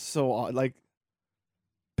 So, like,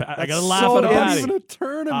 I got to laugh so out of Patty. Even a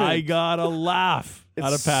tournament. I got to laugh out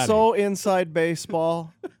of it's Patty. so inside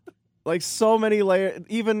baseball. Like, so many layers.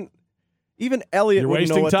 Even Elliot You're wouldn't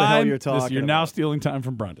know wasting what the hell time. you're talking You're about. now stealing time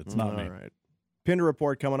from Brunt. It's not me. All right. Pinder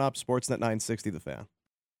Report coming up. Sportsnet 960, The Fan.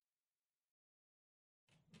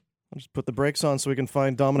 I'll just put the brakes on so we can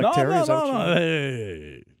find Dominic Terry. Is that what you mean?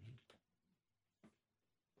 Hey.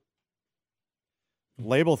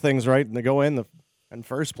 Label things right and they go in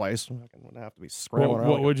first place. I would have to be scrambling around.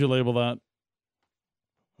 What would you label that?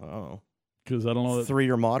 Oh, Because I don't know. 3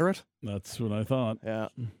 or moderate? That's what I thought. Yeah.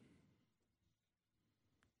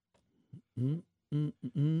 It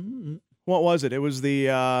What was it? It was the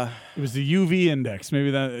was the UV index. Maybe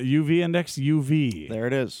that UV index. UV. there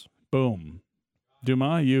it is. Boom.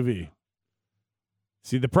 Dumas, UV.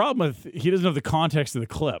 See, the problem with he doesn't have the context of the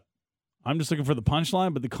clip. I'm just looking for the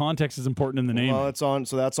punchline, but the context is important in the name. Well, it's on,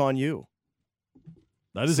 so that's on you.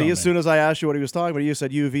 That is See, on as me. soon as I asked you what he was talking about, you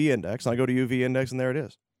said UV index. And I go to UV index, and there it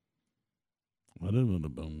is.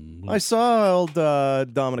 I saw old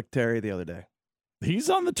Dominic Terry the other day. He's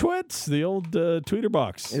on the twits, the old tweeter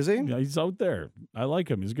box. Is he? Yeah, he's out there. I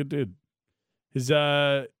like him. He's a good dude. His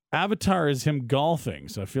avatar is him golfing,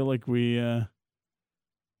 so I feel like we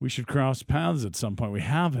should cross paths at some point. We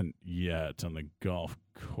haven't yet on the golf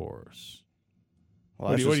course. Well,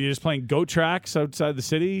 What that's, are just, you just playing goat tracks outside the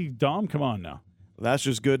city? Dom, come on now. that's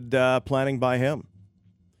just good planning by him.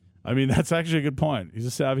 I mean, that's actually a good point. He's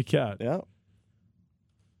a savvy cat. Yeah.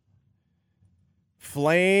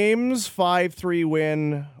 Flames 5-3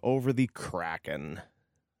 win over the Kraken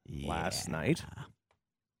last night.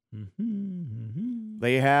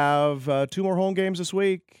 They have 2 more home games this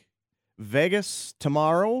week. Vegas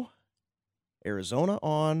tomorrow, Arizona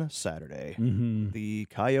on Saturday. Mm-hmm. The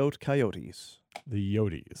Coyotes. The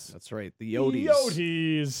Yotes. That's right, the Yotes.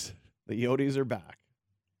 Yotes. The Yotes are back.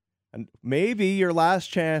 And maybe your last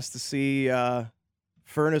chance to see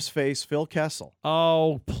Furnace face Phil Kessel.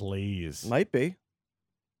 Oh, please. Might be.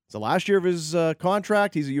 It's the last year of his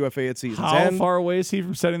contract. He's a UFA at season's How end. far away is he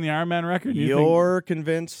from setting the Ironman record? You think- You're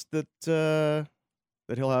convinced that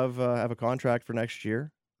he'll have a contract for next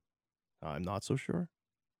year? I'm not so sure.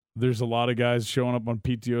 There's a lot of guys showing up on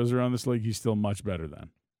PTOs around this league. He's still much better than.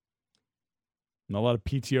 And a lot of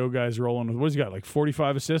PTO guys rolling with, what's he got, like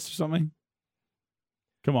 45 assists or something?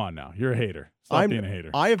 Come on now. You're a hater. Stop being a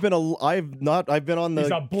hater. I've been on the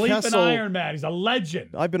He's a bleeping Kessel, Iron Man. He's a legend.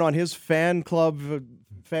 I've been on his fan club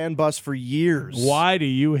fan bus for years. Why do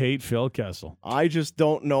you hate Phil Kessel? I just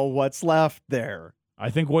don't know what's left there. I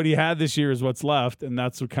think what he had this year is what's left, and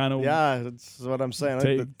that's what kind of Yeah, that's what I'm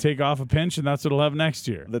saying. take off a pinch, and that's what he'll have next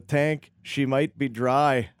year. The tank, she might be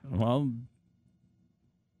dry. Well,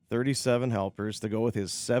 37 helpers to go with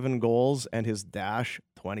his 7 goals and his dash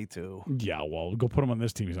 22. yeah, well, go put him on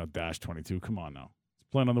this team. He's not dash 22. Come on now. He's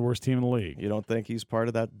playing on the worst team in the league. You don't think he's part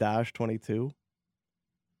of that dash 22?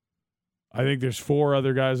 I think there's 4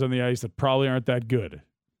 other guys on the ice that probably aren't that good.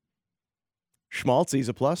 Schmaltzy's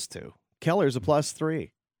a +2. Keller's a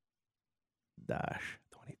 +3. Dash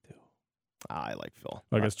 22. I like Phil.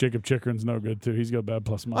 I guess Jacob Chikrin's no good, too. He's got bad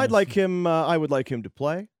plus minus. I'd like him. I would like him to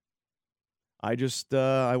play. I just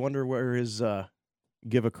I wonder where his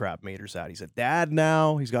give a crap meter's at. He's a dad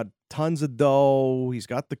now. He's got tons of dough. He's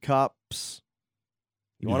got the cups.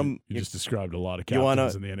 You want him? You just described a lot of you wanna-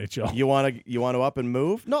 captains in the NHL. You want to up and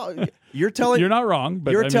move? No, you're telling. You're not wrong,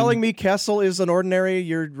 but You're I telling mean, me Kessel is an ordinary.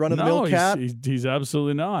 You're run of the mill no, cat. he's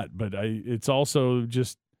absolutely not. But it's also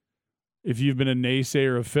just if you've been a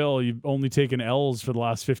naysayer of Phil, you've only taken L's for the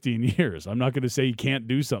last 15 years. I'm not going to say he can't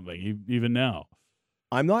do something even now.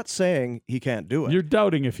 I'm not saying he can't do it. You're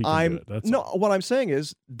doubting if he can do it. That's all. What I'm saying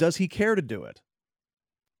is, does he care to do it?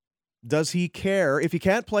 Does he care if he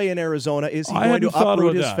can't play in Arizona? Is he going to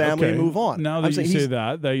uproot his family and move on? Now that you say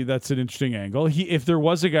that's an interesting angle. If there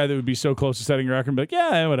was a guy that would be so close to setting a record, I'd be like,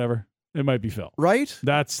 yeah, whatever. It might be Phil. Right?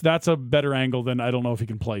 That's a better angle than I don't know if he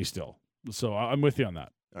can play still. So I'm with you on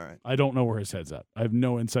that. All right. I don't know where his head's at. I have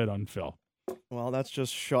no insight on Phil. Well, that's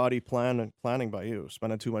just shoddy planning by you.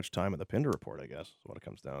 Spending too much time at the Pinder Report, I guess, is what it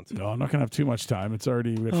comes down to. No, I'm not going to have too much time. It's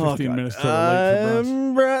already we have 15 minutes till we're late for brunch.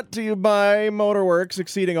 I'm brought to you by Motorworks,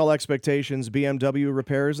 exceeding all expectations. BMW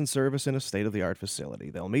repairs and service in a state-of-the-art facility.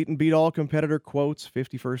 They'll meet and beat all competitor quotes.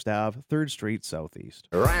 51st Ave, 3rd Street, Southeast.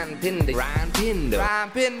 Ryan Pinder.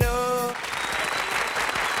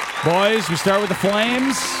 Boys, we start with the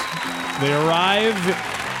Flames. They arrive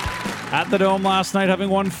At the Dome last night, having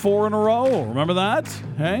won 4 in a row. Remember that?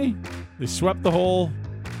 Hey? They swept the whole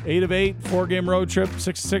 8 of 8 4-game road trip,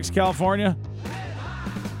 6-6 California.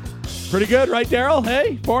 Pretty good, right, Daryl?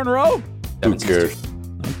 Hey, 4 in a row? Who cares?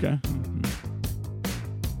 Okay.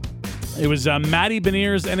 It was Matty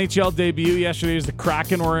Beniers' NHL debut yesterday as the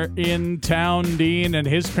Kraken were in town. Dean and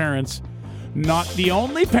his parents, not the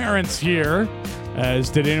only parents here. As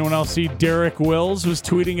did anyone else see Derek Wills was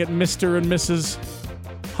tweeting at Mr. and Mrs.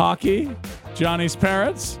 Hockey, Johnny's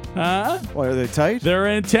parents? Huh? Why, are they tight? They're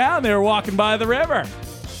in town. They were walking by the river.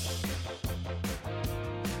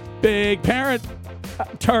 Big parent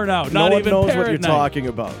turnout. No Not one even knows parent what you're night. talking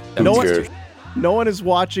about. No one is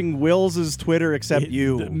watching Will's Twitter except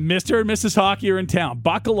you. Mr. and Mrs. Hockey are in town.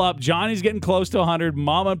 Buckle up. Johnny's getting close to 100.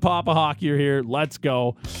 Mama and Papa Hockey are here. Let's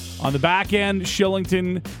go. On the back end,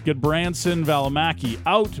 Shillington, Goodbranson, Valimaki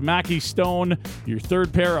out. Mackey, Stone, your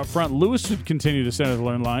third pair up front. Lewis would continue to center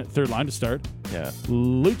the third line to start. Yeah.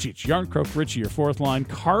 Lucic, Yarncroke, Ritchie, your fourth line.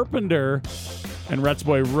 Carpenter and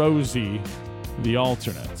Retzboy, Rosie, the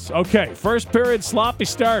alternates. Okay, first period, sloppy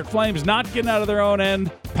start. Flames not getting out of their own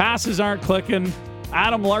end. Passes aren't clicking.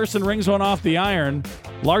 Adam Larson rings one off the iron.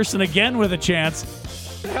 Larson again with a chance.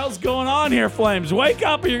 What the hell's going on here, Flames? Wake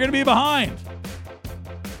up or you're going to be behind.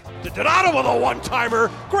 Donato with a one-timer.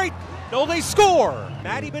 Great. No, they score.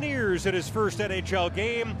 Matty Beniers in his first NHL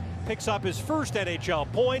game picks up his first NHL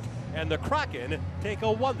point, and the Kraken take a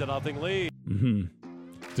 1-0 lead.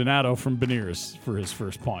 Donato from Beniers for his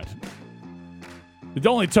first point. It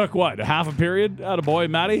only took, what, a half a period? Attaboy,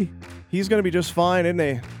 Matty? He's going to be just fine, isn't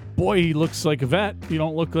he? Boy, he looks like a vet. You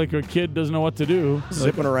don't look like a kid doesn't know what to do.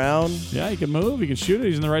 Zipping around. Yeah, he can move. He can shoot it.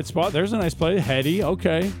 He's in the right spot. There's a nice play. Heady.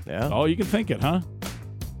 Okay. Yeah. Oh, you can think it, huh?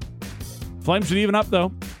 Flames should even up,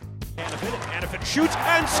 though. Hanifin shoots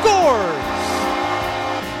and scores!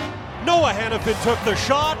 Noah Hanifin took the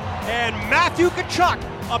shot, and Matthew Tkachuk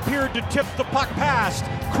appeared to tip the puck past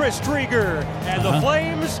Chris Drieger, and the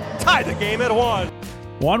Flames tie the game at 1.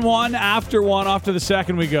 1-1 after one. Off to the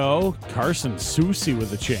second we go. Carson Soucy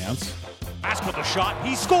with a chance. Rask with a shot.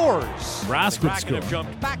 He scores. Rask the would Kraken score. have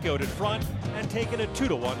jumped back out in front and taken a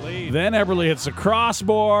 2-1 lead. Then Eberle hits a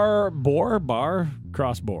crossbar.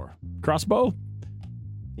 Crossbow?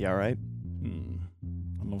 Yeah, right. I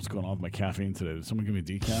don't know what's going on with my caffeine today. Did someone give me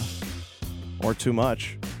decaf? Or too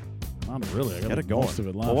much. Not really. I got Get it going. most of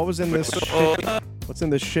it left. Well, what's in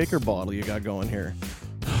this shaker bottle you got going here?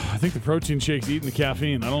 I think the protein shake's eating the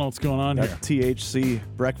caffeine. I don't know what's going on That here. THC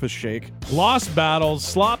breakfast shake. Lost battles.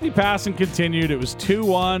 Sloppy passing continued. It was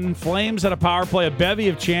 2-1. Flames had a power play, a bevy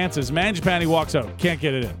of chances. Mangiapane walks out. Can't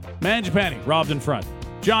get it in. Mangiapane robbed in front.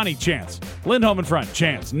 Johnny, chance. Lindholm in front.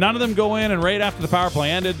 Chance. None of them go in, and right after the power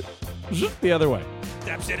play ended, the other way.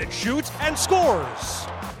 Steps in and shoots and scores.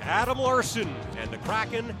 Adam Larson and the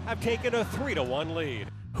Kraken have taken a 3-1 lead.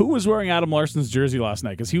 Who was wearing Adam Larson's jersey last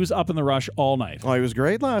night? Because he was up in the rush all night. Oh, he was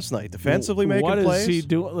great last night. Defensively making what plays. What is he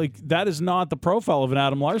doing? Like, that is not the profile of an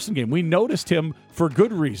Adam Larson game. We noticed him for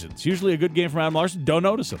good reasons. Usually a good game from Adam Larson, don't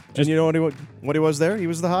notice him. And you know what he was there? He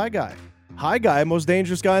was the high guy. High guy, most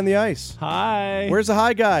dangerous guy on the ice. Hi. Where's the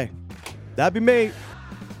high guy? That'd be me.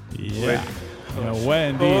 Yeah.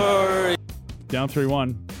 When indeed. Down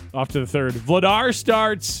 3-1. Off to the third. Vladar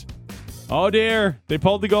starts. Oh, dear. They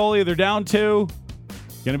pulled the goalie. They're down 2.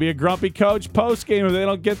 Going to be a grumpy coach post-game if they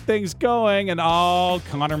don't get things going. And,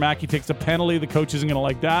 Connor Mackey takes a penalty. The coach isn't going to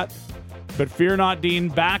like that. But fear not, Dean.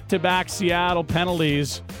 Back-to-back Seattle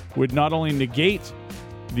penalties would not only negate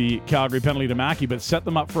the Calgary penalty to Mackey, but set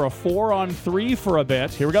them up for a 4-on-3 for a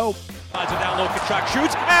bit. Here we go. Slides it down low. Tkachuk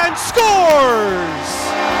shoots and scores!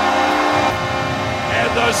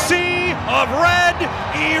 And the sea of red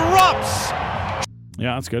erupts.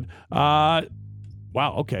 Yeah, that's good.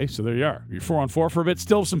 Wow, okay, so there you are. You're 4-on-4 for a bit.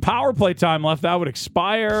 Still some power play time left. That would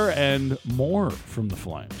expire, and more from the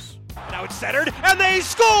Flames. Now it's centered, and they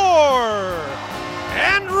score!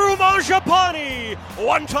 Andrew Mangiapane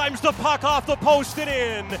one-times the puck off the post and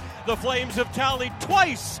in. The Flames have tallied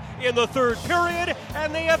twice in the third period,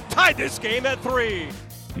 and they have tied this game at 3.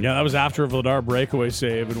 Yeah, that was after a Vladar breakaway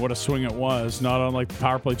save, and what a swing it was. Not unlike the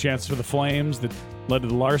power play chance for the Flames that led to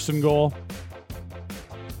the Larson goal.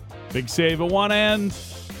 Big save at one end,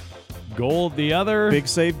 goal at the other. Big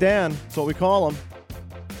save Dan. That's what we call him.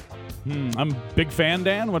 I'm big fan,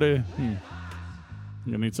 Dan. What a You're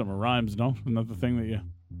gonna need something that rhymes, no? Another thing that you.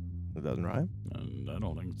 It doesn't rhyme. I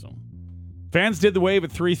don't think so. Fans did the wave at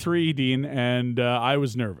 3-3, Dean, and I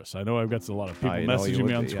was nervous. I know I've got a lot of people messaging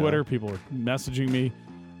me on Twitter. Yeah. People are messaging me.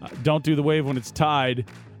 Don't do the wave when it's tied.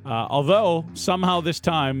 Although somehow this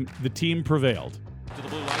time the team prevailed. To the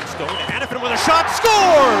blue line, Stone. Hanifin with a shot, scores!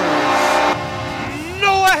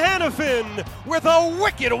 Noah Hannafin with a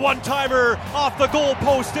wicked one-timer off the goal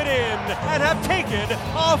post and in, and have taken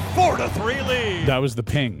a 4-3 lead. That was the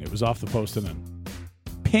ping. It was off the post and in.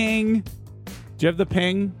 Ping. Do you have the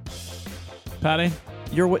ping, Patty?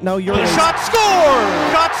 You're Shot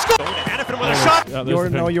scored! Shot scored! Hannafin with a shot. Yeah,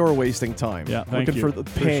 there's the ping. you're wasting time. Yeah, thank looking you. for the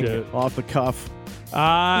Appreciate ping it. off the cuff.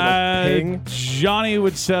 Ping. ping. Johnny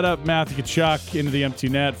would set up Matthew Tkachuk into the empty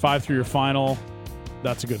net. 5-3 your final.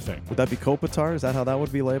 That's a good thing. Would that be Kopitar? Is that how that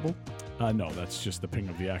would be labeled? No, that's just the ping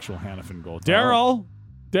of the actual Hannafin goal. Daryl,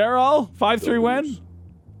 5-3 win.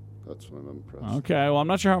 That's when I'm impressed. Okay, well, I'm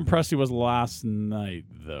not sure how impressed he was last night,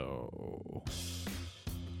 though.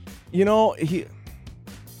 You know,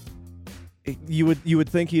 you would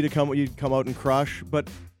think he'd come out and crush, but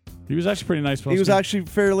He was actually pretty nice. he was actually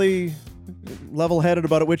fairly level-headed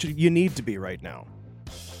about it, which you need to be right now.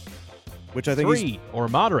 Which I think 3 or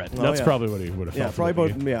moderate. Oh, That's yeah. probably what he would have felt.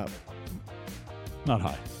 probably about Not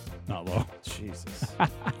high, not low. Jesus.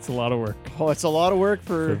 It's a lot of work Oh, it's a lot of work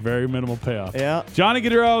for for very minimal payoff. yeah. Johnny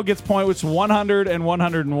Gaudreau gets points 100 and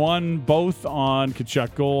 101, both on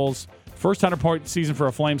Tkachuk goals. First 100-point season for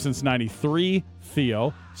a Flame since '93.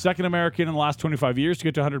 Theo, second American in the last 25 years to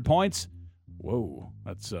get to 100 points. Whoa,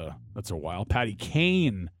 that's a while. Patty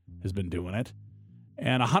Kane has been doing it.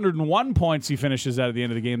 And 101 points he finishes at the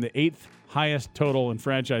end of the game, the 8th highest total in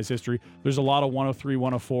franchise history. There's a lot of 103,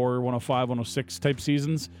 104, 105, 106 type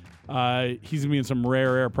seasons. He's going to be in some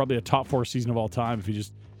rare air, probably a top 4 season of all time if he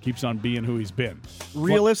just keeps on being who he's been.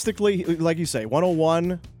 Realistically, like you say,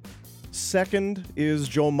 101. Second is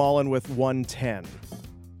Joe Mullen with 110.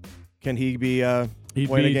 Can he be He'd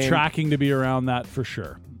win a be game? tracking to be around that for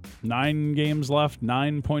sure. 9 games left,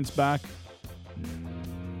 9 points back.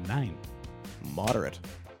 9. Moderate.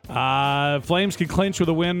 Flames can clinch with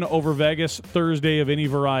a win over Vegas Thursday of any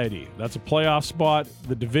variety. That's a playoff spot.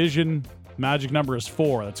 The division magic number is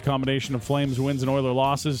 4. That's a combination of Flames wins and Oilers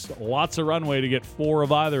losses. Lots of runway to get 4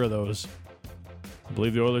 of either of those. I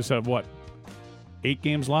believe the Oilers have, 8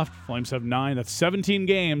 games left? Flames have 9. That's 17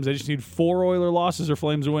 games. They just need 4 Oilers losses or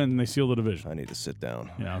Flames win, and they seal the division. I need to sit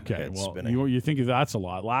down. Yeah, okay. Head Well, spinning. you think that's a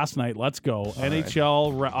lot. Last night, let's go.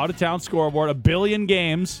 NHL out-of-town scoreboard, 1 billion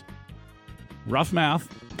games. Rough math,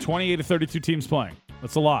 28 to 32 teams playing.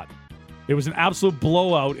 That's a lot. It was an absolute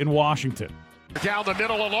blowout in Washington. Down the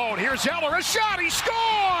middle alone. Here's Zeller. A shot. He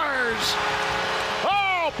scores!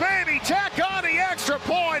 Oh, baby. Tack on the extra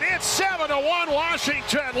point. It's 7-1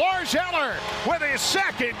 Washington. Lars Zeller with his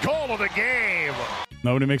second goal of the game.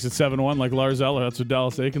 Nobody makes it 7-1 like Lars Eller. That's what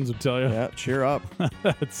Dallas Aikens would tell you. Yeah, cheer up.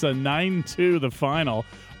 It's a 9-2 the final.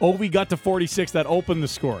 Ovi got to 46. That opened the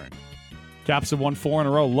scoring. Caps have won 4 in a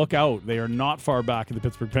row. Look out. They are not far back in the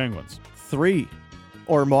Pittsburgh Penguins. 3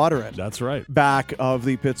 or moderate. That's right. Back of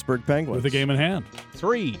the Pittsburgh Penguins. With a game in hand.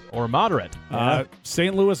 3 or moderate.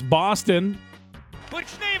 St. Louis, Boston.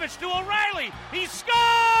 Buchnevich to O'Reilly. He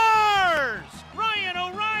scores! Ryan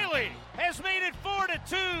O'Reilly has made it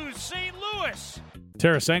 4-2 St. Louis.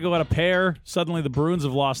 Tarasenko had a pair. Suddenly the Bruins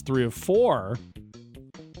have lost 3 of 4.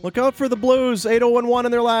 Look out for the Blues. 8-0-1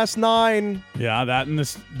 in their last 9. Yeah, that and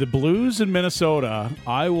the Blues in Minnesota.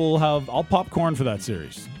 I'll popcorn for that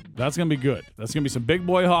series. That's going to be good. That's going to be some big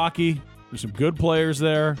boy hockey. There's some good players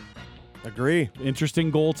there. Agree.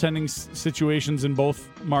 Interesting goaltending situations in both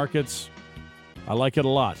markets. I like it a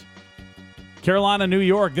lot. Carolina, New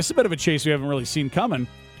York. This is a bit of a chase we haven't really seen coming.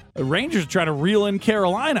 The Rangers are trying to reel in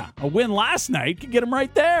Carolina. A win last night could get them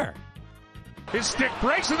right there. His stick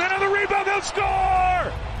breaks, and then on the rebound, they'll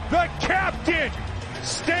score! The captain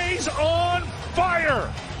stays on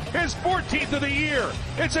fire. His 14th of the year.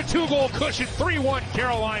 It's a 2-goal cushion, 3-1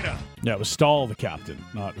 Carolina. Yeah, it was Stahl, the captain,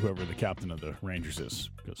 not whoever the captain of the Rangers is,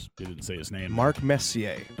 because he didn't say his name. Mark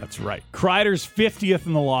Messier. That's right. Kreider's 50th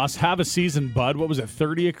in the loss. Have a season, bud. What was it,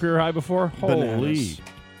 30 a career high before? Holy. Bananas.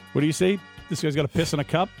 What do you say? This guy's got to piss in a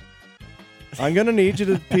cup? I'm going to need you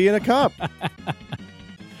to pee in a cup.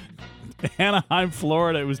 Anaheim,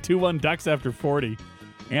 Florida. It was 2-1 Ducks after 40.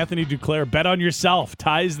 Anthony Duclair, bet on yourself,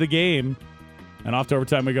 ties the game. And off to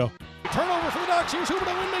overtime we go. Turnover for the Ducks. Here's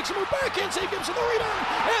Huberdeau in, makes a move back in. Save gives him the rebound,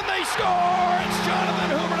 and they score. It's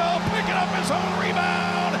Jonathan Huberdeau picking up his own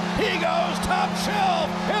rebound. He goes top shelf,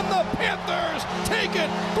 and the Panthers take it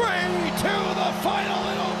 3-2 the final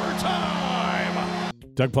in overtime.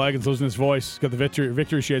 Doug Plagens losing his voice. Got the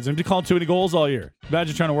victory shades. He's called too many goals all year.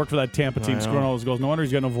 Imagine trying to work for that Tampa team, scoring all those goals. No wonder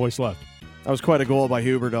he's got no voice left. That was quite a goal by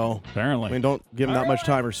Huberdeau. Apparently. I mean, don't give him that much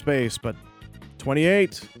time or space, but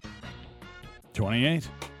 28. 28.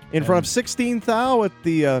 In front of 16,000 at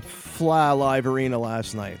the Fly Live Arena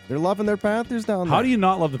last night. They're loving their Panthers down there. How do you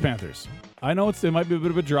not love the Panthers? I know it might be a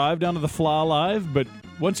bit of a drive down to the Fly Live, but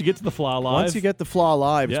once you get to the Fla Live. Once you get the Fla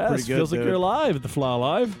Live, it's pretty good. Feels like you're alive at the Fla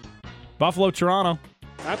Live. Buffalo, Toronto.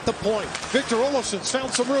 At the point, Victor Olofsson's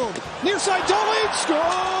found some room. Near side, Dahlin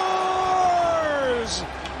scores!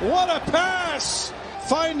 What a pass!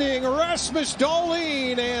 Finding Rasmus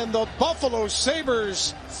Dahlin and the Buffalo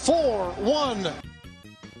Sabres 4-1.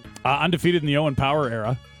 Undefeated in the Owen Power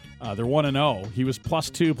era. They're 1-0. He was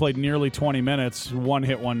 +2, played nearly 20 minutes, 1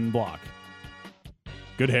 hit, 1 block.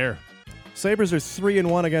 Good hair. Sabres are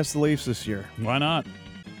 3-1 against the Leafs this year. Why not?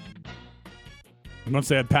 Once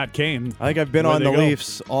they had Pat Kane. I think I've been on the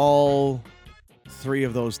Leafs all 3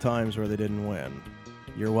 of those times where they didn't win.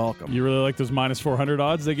 You're welcome. You really like those -400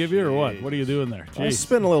 odds they give you, or what? What are you doing there? I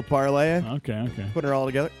spin a little parlay. Okay. Putting it all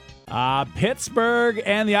together. Pittsburgh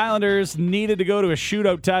and the Islanders needed to go to a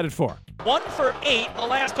shootout tied at 4. 1 for 8, the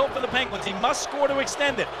last hope for the Penguins. He must score to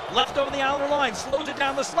extend it. Left over the Islander line, slows it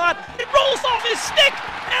down the slot. It rolls off his stick,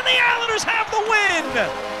 and the Islanders have the win.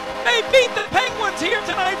 They beat the Penguins here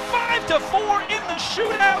tonight, 5-4 in the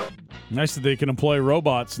shootout. Nice that they can employ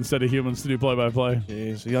robots instead of humans to do play-by-play.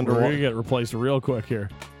 Jeez, he We're underwater. going to get replaced real quick here.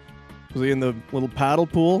 Was he in the little paddle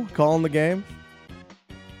pool calling the game?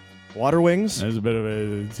 Water wings? There's a bit of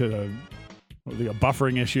a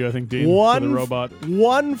buffering issue, I think, Dean, for the robot.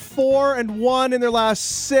 1-4-1 in their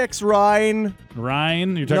last 6, Ryan.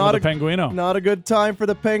 Ryan, you're talking about the Penguino. Not a good time for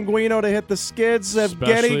the Penguino to hit the skids.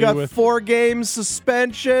 Evgeny got 4 games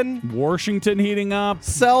suspension. Washington heating up.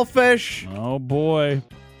 Selfish. Oh, boy.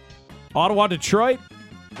 Ottawa, Detroit.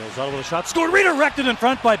 Delzato with a shot. Scored, redirected in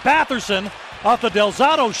front by Batherson off the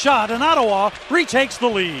Delzato shot, and Ottawa retakes the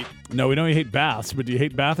lead. No, we know you hate Baths, but do you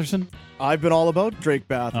hate Batherson? I've been all about Drake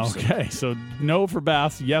Batherson. Okay, so no for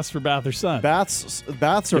Baths, yes for Batherson. Baths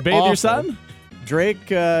are you bathe awful. your son?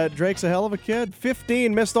 Drake's a hell of a kid.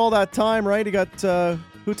 15, missed all that time, right? He got,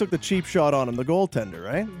 who took the cheap shot on him? The goaltender,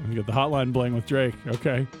 right? You got the hotline bling with Drake.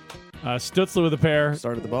 Okay. Stutzler with a pair.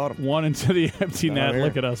 Start at the bottom. 1 into the empty net. Here.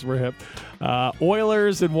 Look at us. We're hip.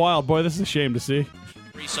 Oilers and Wild. Boy, this is a shame to see.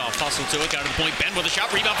 Resaw fustled to it. Got to the point. Ben with a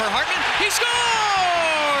shot. Rebound for Hartman. He scores!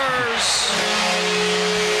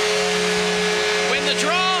 Win the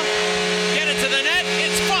draw. Get it to the net.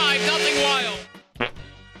 It's 5-0 Wild.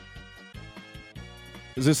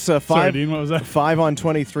 Is this 5? Sorry, Dean, what was that? 5 on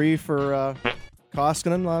 23 for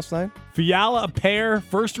Koskinen last night? Fiala, a pair.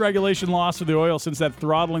 First regulation loss for the Oils since that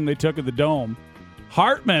throttling they took at the Dome.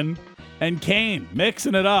 Hartman and Kane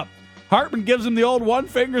mixing it up. Hartman gives him the old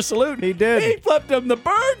one-finger salute. He did. He flipped him the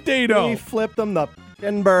bird, Dino. He flipped him the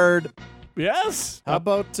f***ing bird. Yes. How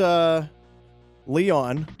about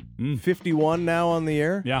Leon? 51 now on the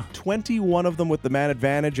air. Yeah. 21 of them with the man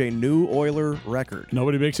advantage, a new Oiler record.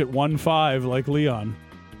 Nobody makes it 1-5 like Leon.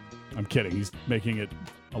 I'm kidding. He's making it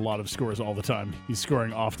a lot of scores all the time. He's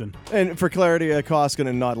scoring often. And for clarity,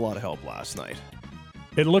 Koskinen, not a lot of help last night.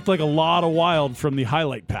 It looked like a lot of Wild from the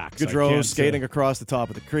highlight packs. Gaudreau skating across the top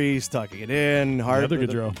of the crease, tucking it in. Hard. Another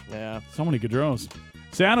Gaudreau. Yeah. So many Gaudreaus.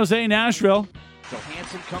 San Jose, Nashville.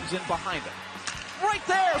 Johansson comes in behind him. Right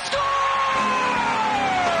there. Score!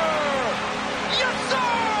 Yes, sir!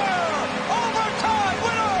 Overtime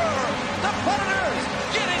winner! The Predators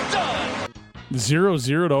get it done!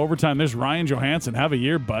 0-0 to overtime. There's Ryan Johansson. Have a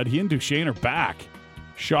year, bud. He and Duchesne are back.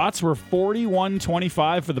 Shots were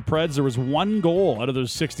 41-25 for the Preds. There was 1 goal out of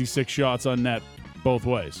those 66 shots on net both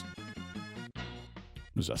ways. It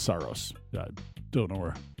was Saros. I don't know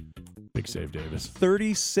where. Big save, Davis.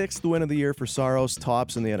 36th win of the year for Saros,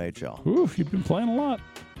 tops in the NHL. Ooh, you've been playing a lot.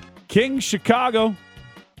 Kings, Chicago.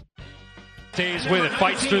 Stays with it,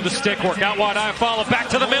 fights through the stick, work out wide eye, follow back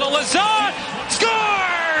to the middle. Lizotte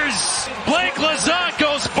scores! Blake Lizotte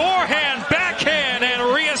goes forehand, backhand, and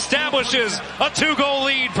reestablishes a 2-goal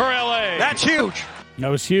lead for LA. That's huge. That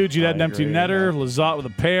was huge. You had an empty netter. Lizotte with a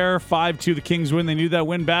pair. 5-2 the Kings win. They needed that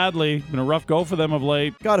win badly. Been a rough go for them of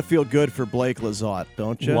late. Got to feel good for Blake Lizotte,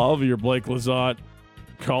 don't you? Love your Blake Lizotte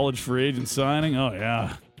college free agent signing. Oh,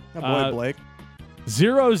 yeah. That boy Blake.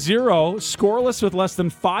 0-0, scoreless with less than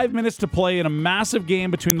 5 minutes to play in a massive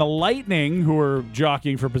game between the Lightning, who are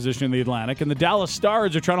jockeying for position in the Atlantic, and the Dallas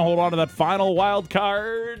Stars are trying to hold on to that final wild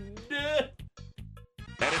card. And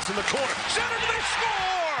it's in the corner. Center, they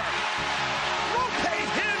score! Rotate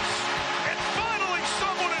hits, and finally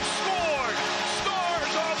someone has scored.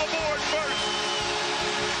 Stars on the board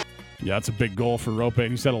first. Yeah, that's a big goal for Rope,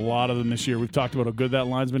 and he's had a lot of them this year. We've talked about how good that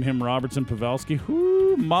line's been. Him, Robertson, Pavelski.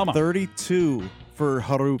 Whoo, mama. 32 for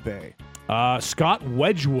Harupe. Scott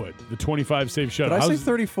Wedgwood, the 25-save shutout. Did I say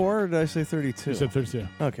 34 or did I say 32? You said 32.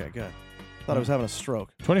 Okay, good. Thought I was having a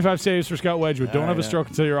stroke. 25 saves for Scott Wedgwood. Don't have a stroke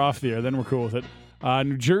until you're off the air. Then we're cool with it.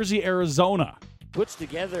 New Jersey, Arizona. puts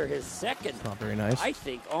together his second, Not very nice. I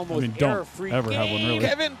think, almost don't error-free ever have one, game. really.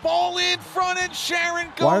 Kevin ball in front and Sharon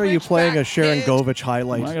Govich. Why are you playing a back Sharon in. Govich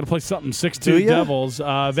highlight? I got to play something. 6-2 Do ya? Devils.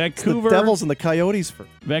 Vancouver. The Devils and the Coyotes for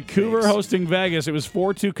Vancouver hosting Vegas. It was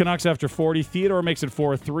 4-2 Canucks after 40. Theodore makes it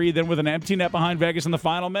 4-3. Then with an empty net behind Vegas in the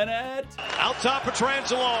final minute. Out top for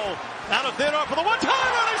Petrangelo. Out of Theodore for the one-timer,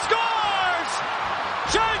 and he scores!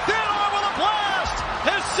 Shea Theodore with a blast!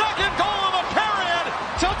 His second goal of the period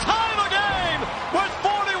to tie the game with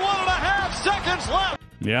 41 and a half seconds left.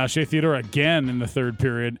 Yeah, Shea Theodore again in the third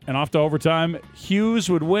period. And off to overtime, Hughes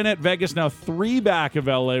would win it. Vegas now 3 back of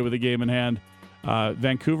LA with a game in hand.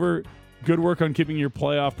 Vancouver, good work on keeping your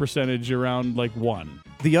playoff percentage around like 1.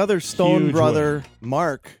 The other Stone Huge brother,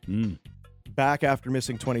 Mark, back after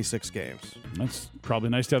missing 26 games. That's probably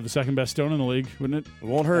nice to have the second best Stone in the league, wouldn't it? It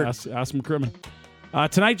won't hurt. Ask McCrimmon.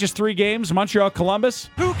 Tonight, just 3 games. Montreal, Columbus.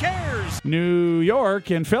 Who cares? New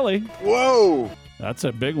York and Philly. Whoa. That's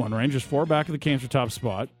a big one. Rangers 4 back of the Canes for top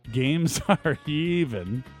spot. Games are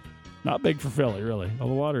even. Not big for Philly, really. All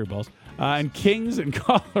the lottery balls. And Kings in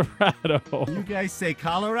Colorado. You guys say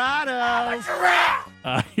Colorado.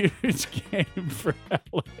 Huge game for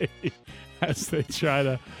LA as they try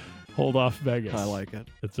to hold off Vegas. I like it.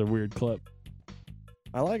 It's a weird clip.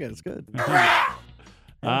 I like it. It's good.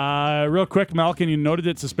 Real quick, Malkin, you noted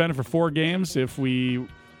it suspended for 4 games. If we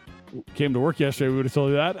came to work yesterday, we would have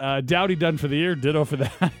told you that. Dowdy done for the year. Ditto for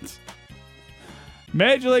that.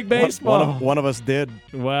 Major League Baseball. One of us did.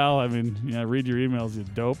 Well, I mean, yeah, read your emails, you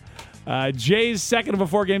dope. Jays second of a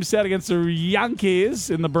 4-game set against the Yankees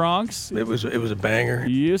in the Bronx. It was a banger.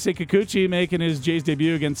 Yusei Kikuchi making his Jays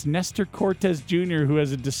debut against Nestor Cortez Jr., who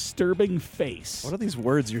has a disturbing face. What are these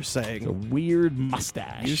words you're saying? It's a weird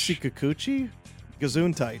mustache. Yusei Kikuchi?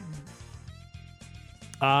 Gazoon tight.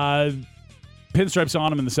 Pinstripes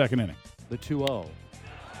on him in the second inning. The 2-0.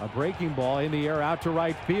 A breaking ball in the air out to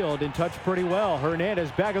right field and touched pretty well. Hernandez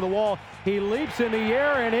back of the wall. He leaps in the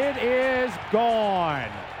air and it is gone.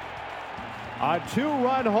 A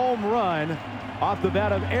 2-run home run off the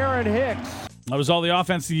bat of Aaron Hicks. That was all the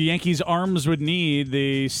offense the Yankees' arms would need.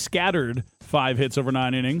 They scattered 5 hits over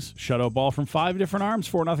 9 innings. Shutout ball from 5 different arms.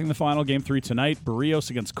 4-0 the final. Game 3 tonight. Barrios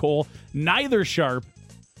against Cole. Neither sharp,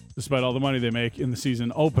 despite all the money they make in the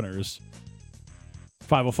season openers.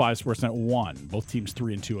 505 Sportsnet 1. Both teams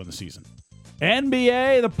 3-2 on the season.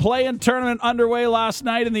 NBA, the play-in tournament underway last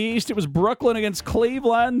night in the East. It was Brooklyn against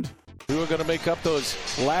Cleveland. Who are going to make up those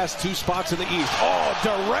last 2 spots in the East? Oh,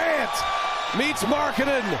 Durant meets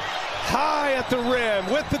Markkanen high at the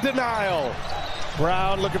rim with the denial.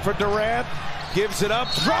 Brown looking for Durant, gives it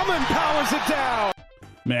up. Drummond powers it down.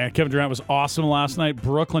 Man, Kevin Durant was awesome last night.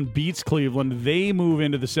 Brooklyn beats Cleveland. They move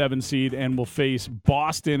into the 7 seed and will face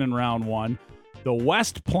Boston in round 1. The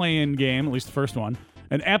West play-in game, at least the first one.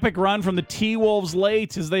 An epic run from the T-Wolves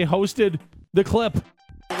late as they hosted the Clip.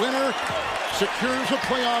 Winner secures a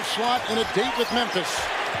playoff slot and a date with Memphis.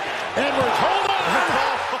 Edwards, hold on!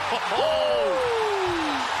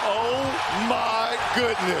 Oh my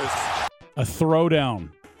goodness. A throwdown.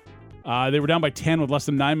 They were down by 10 with less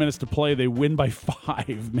than 9 minutes to play. They win by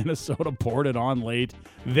 5. Minnesota poured it on late.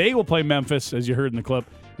 They will play Memphis, as you heard in the clip,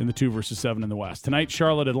 in the 2 versus 7 in the West. Tonight,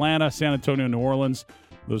 Charlotte, Atlanta, San Antonio, New Orleans.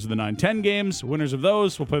 Those are the 9-10 games. Winners of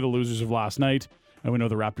those will play the losers of last night. And we know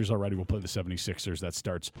the Raptors already will play the 76ers. That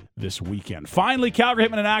starts this weekend. Finally, Calgary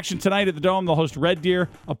Hitmen in action tonight at the Dome. They'll host Red Deer.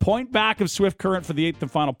 A point back of Swift Current for the 8th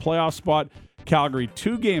and final playoff spot. Calgary,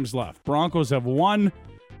 2 games left. Broncos have 1.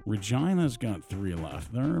 Regina's got 3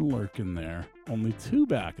 left. They're lurking there. Only 2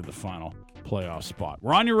 back of the final playoff spot.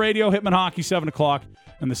 We're on your radio, Hitman Hockey, 7 o'clock,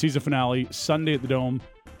 and the season finale Sunday at the Dome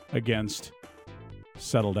against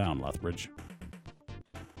Settle Down, Lethbridge.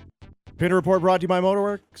 Pin Report brought to you by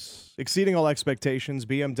Motorworks. Exceeding all expectations,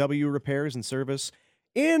 BMW repairs and service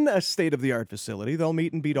in a state-of-the-art facility. They'll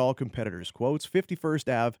meet and beat all competitors. Quotes,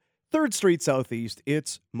 51st Ave, 3rd Street Southeast.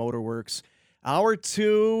 It's Motorworks. Hour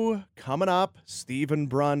 2 coming up. Stephen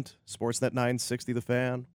Brunt, Sportsnet 960 The Fan.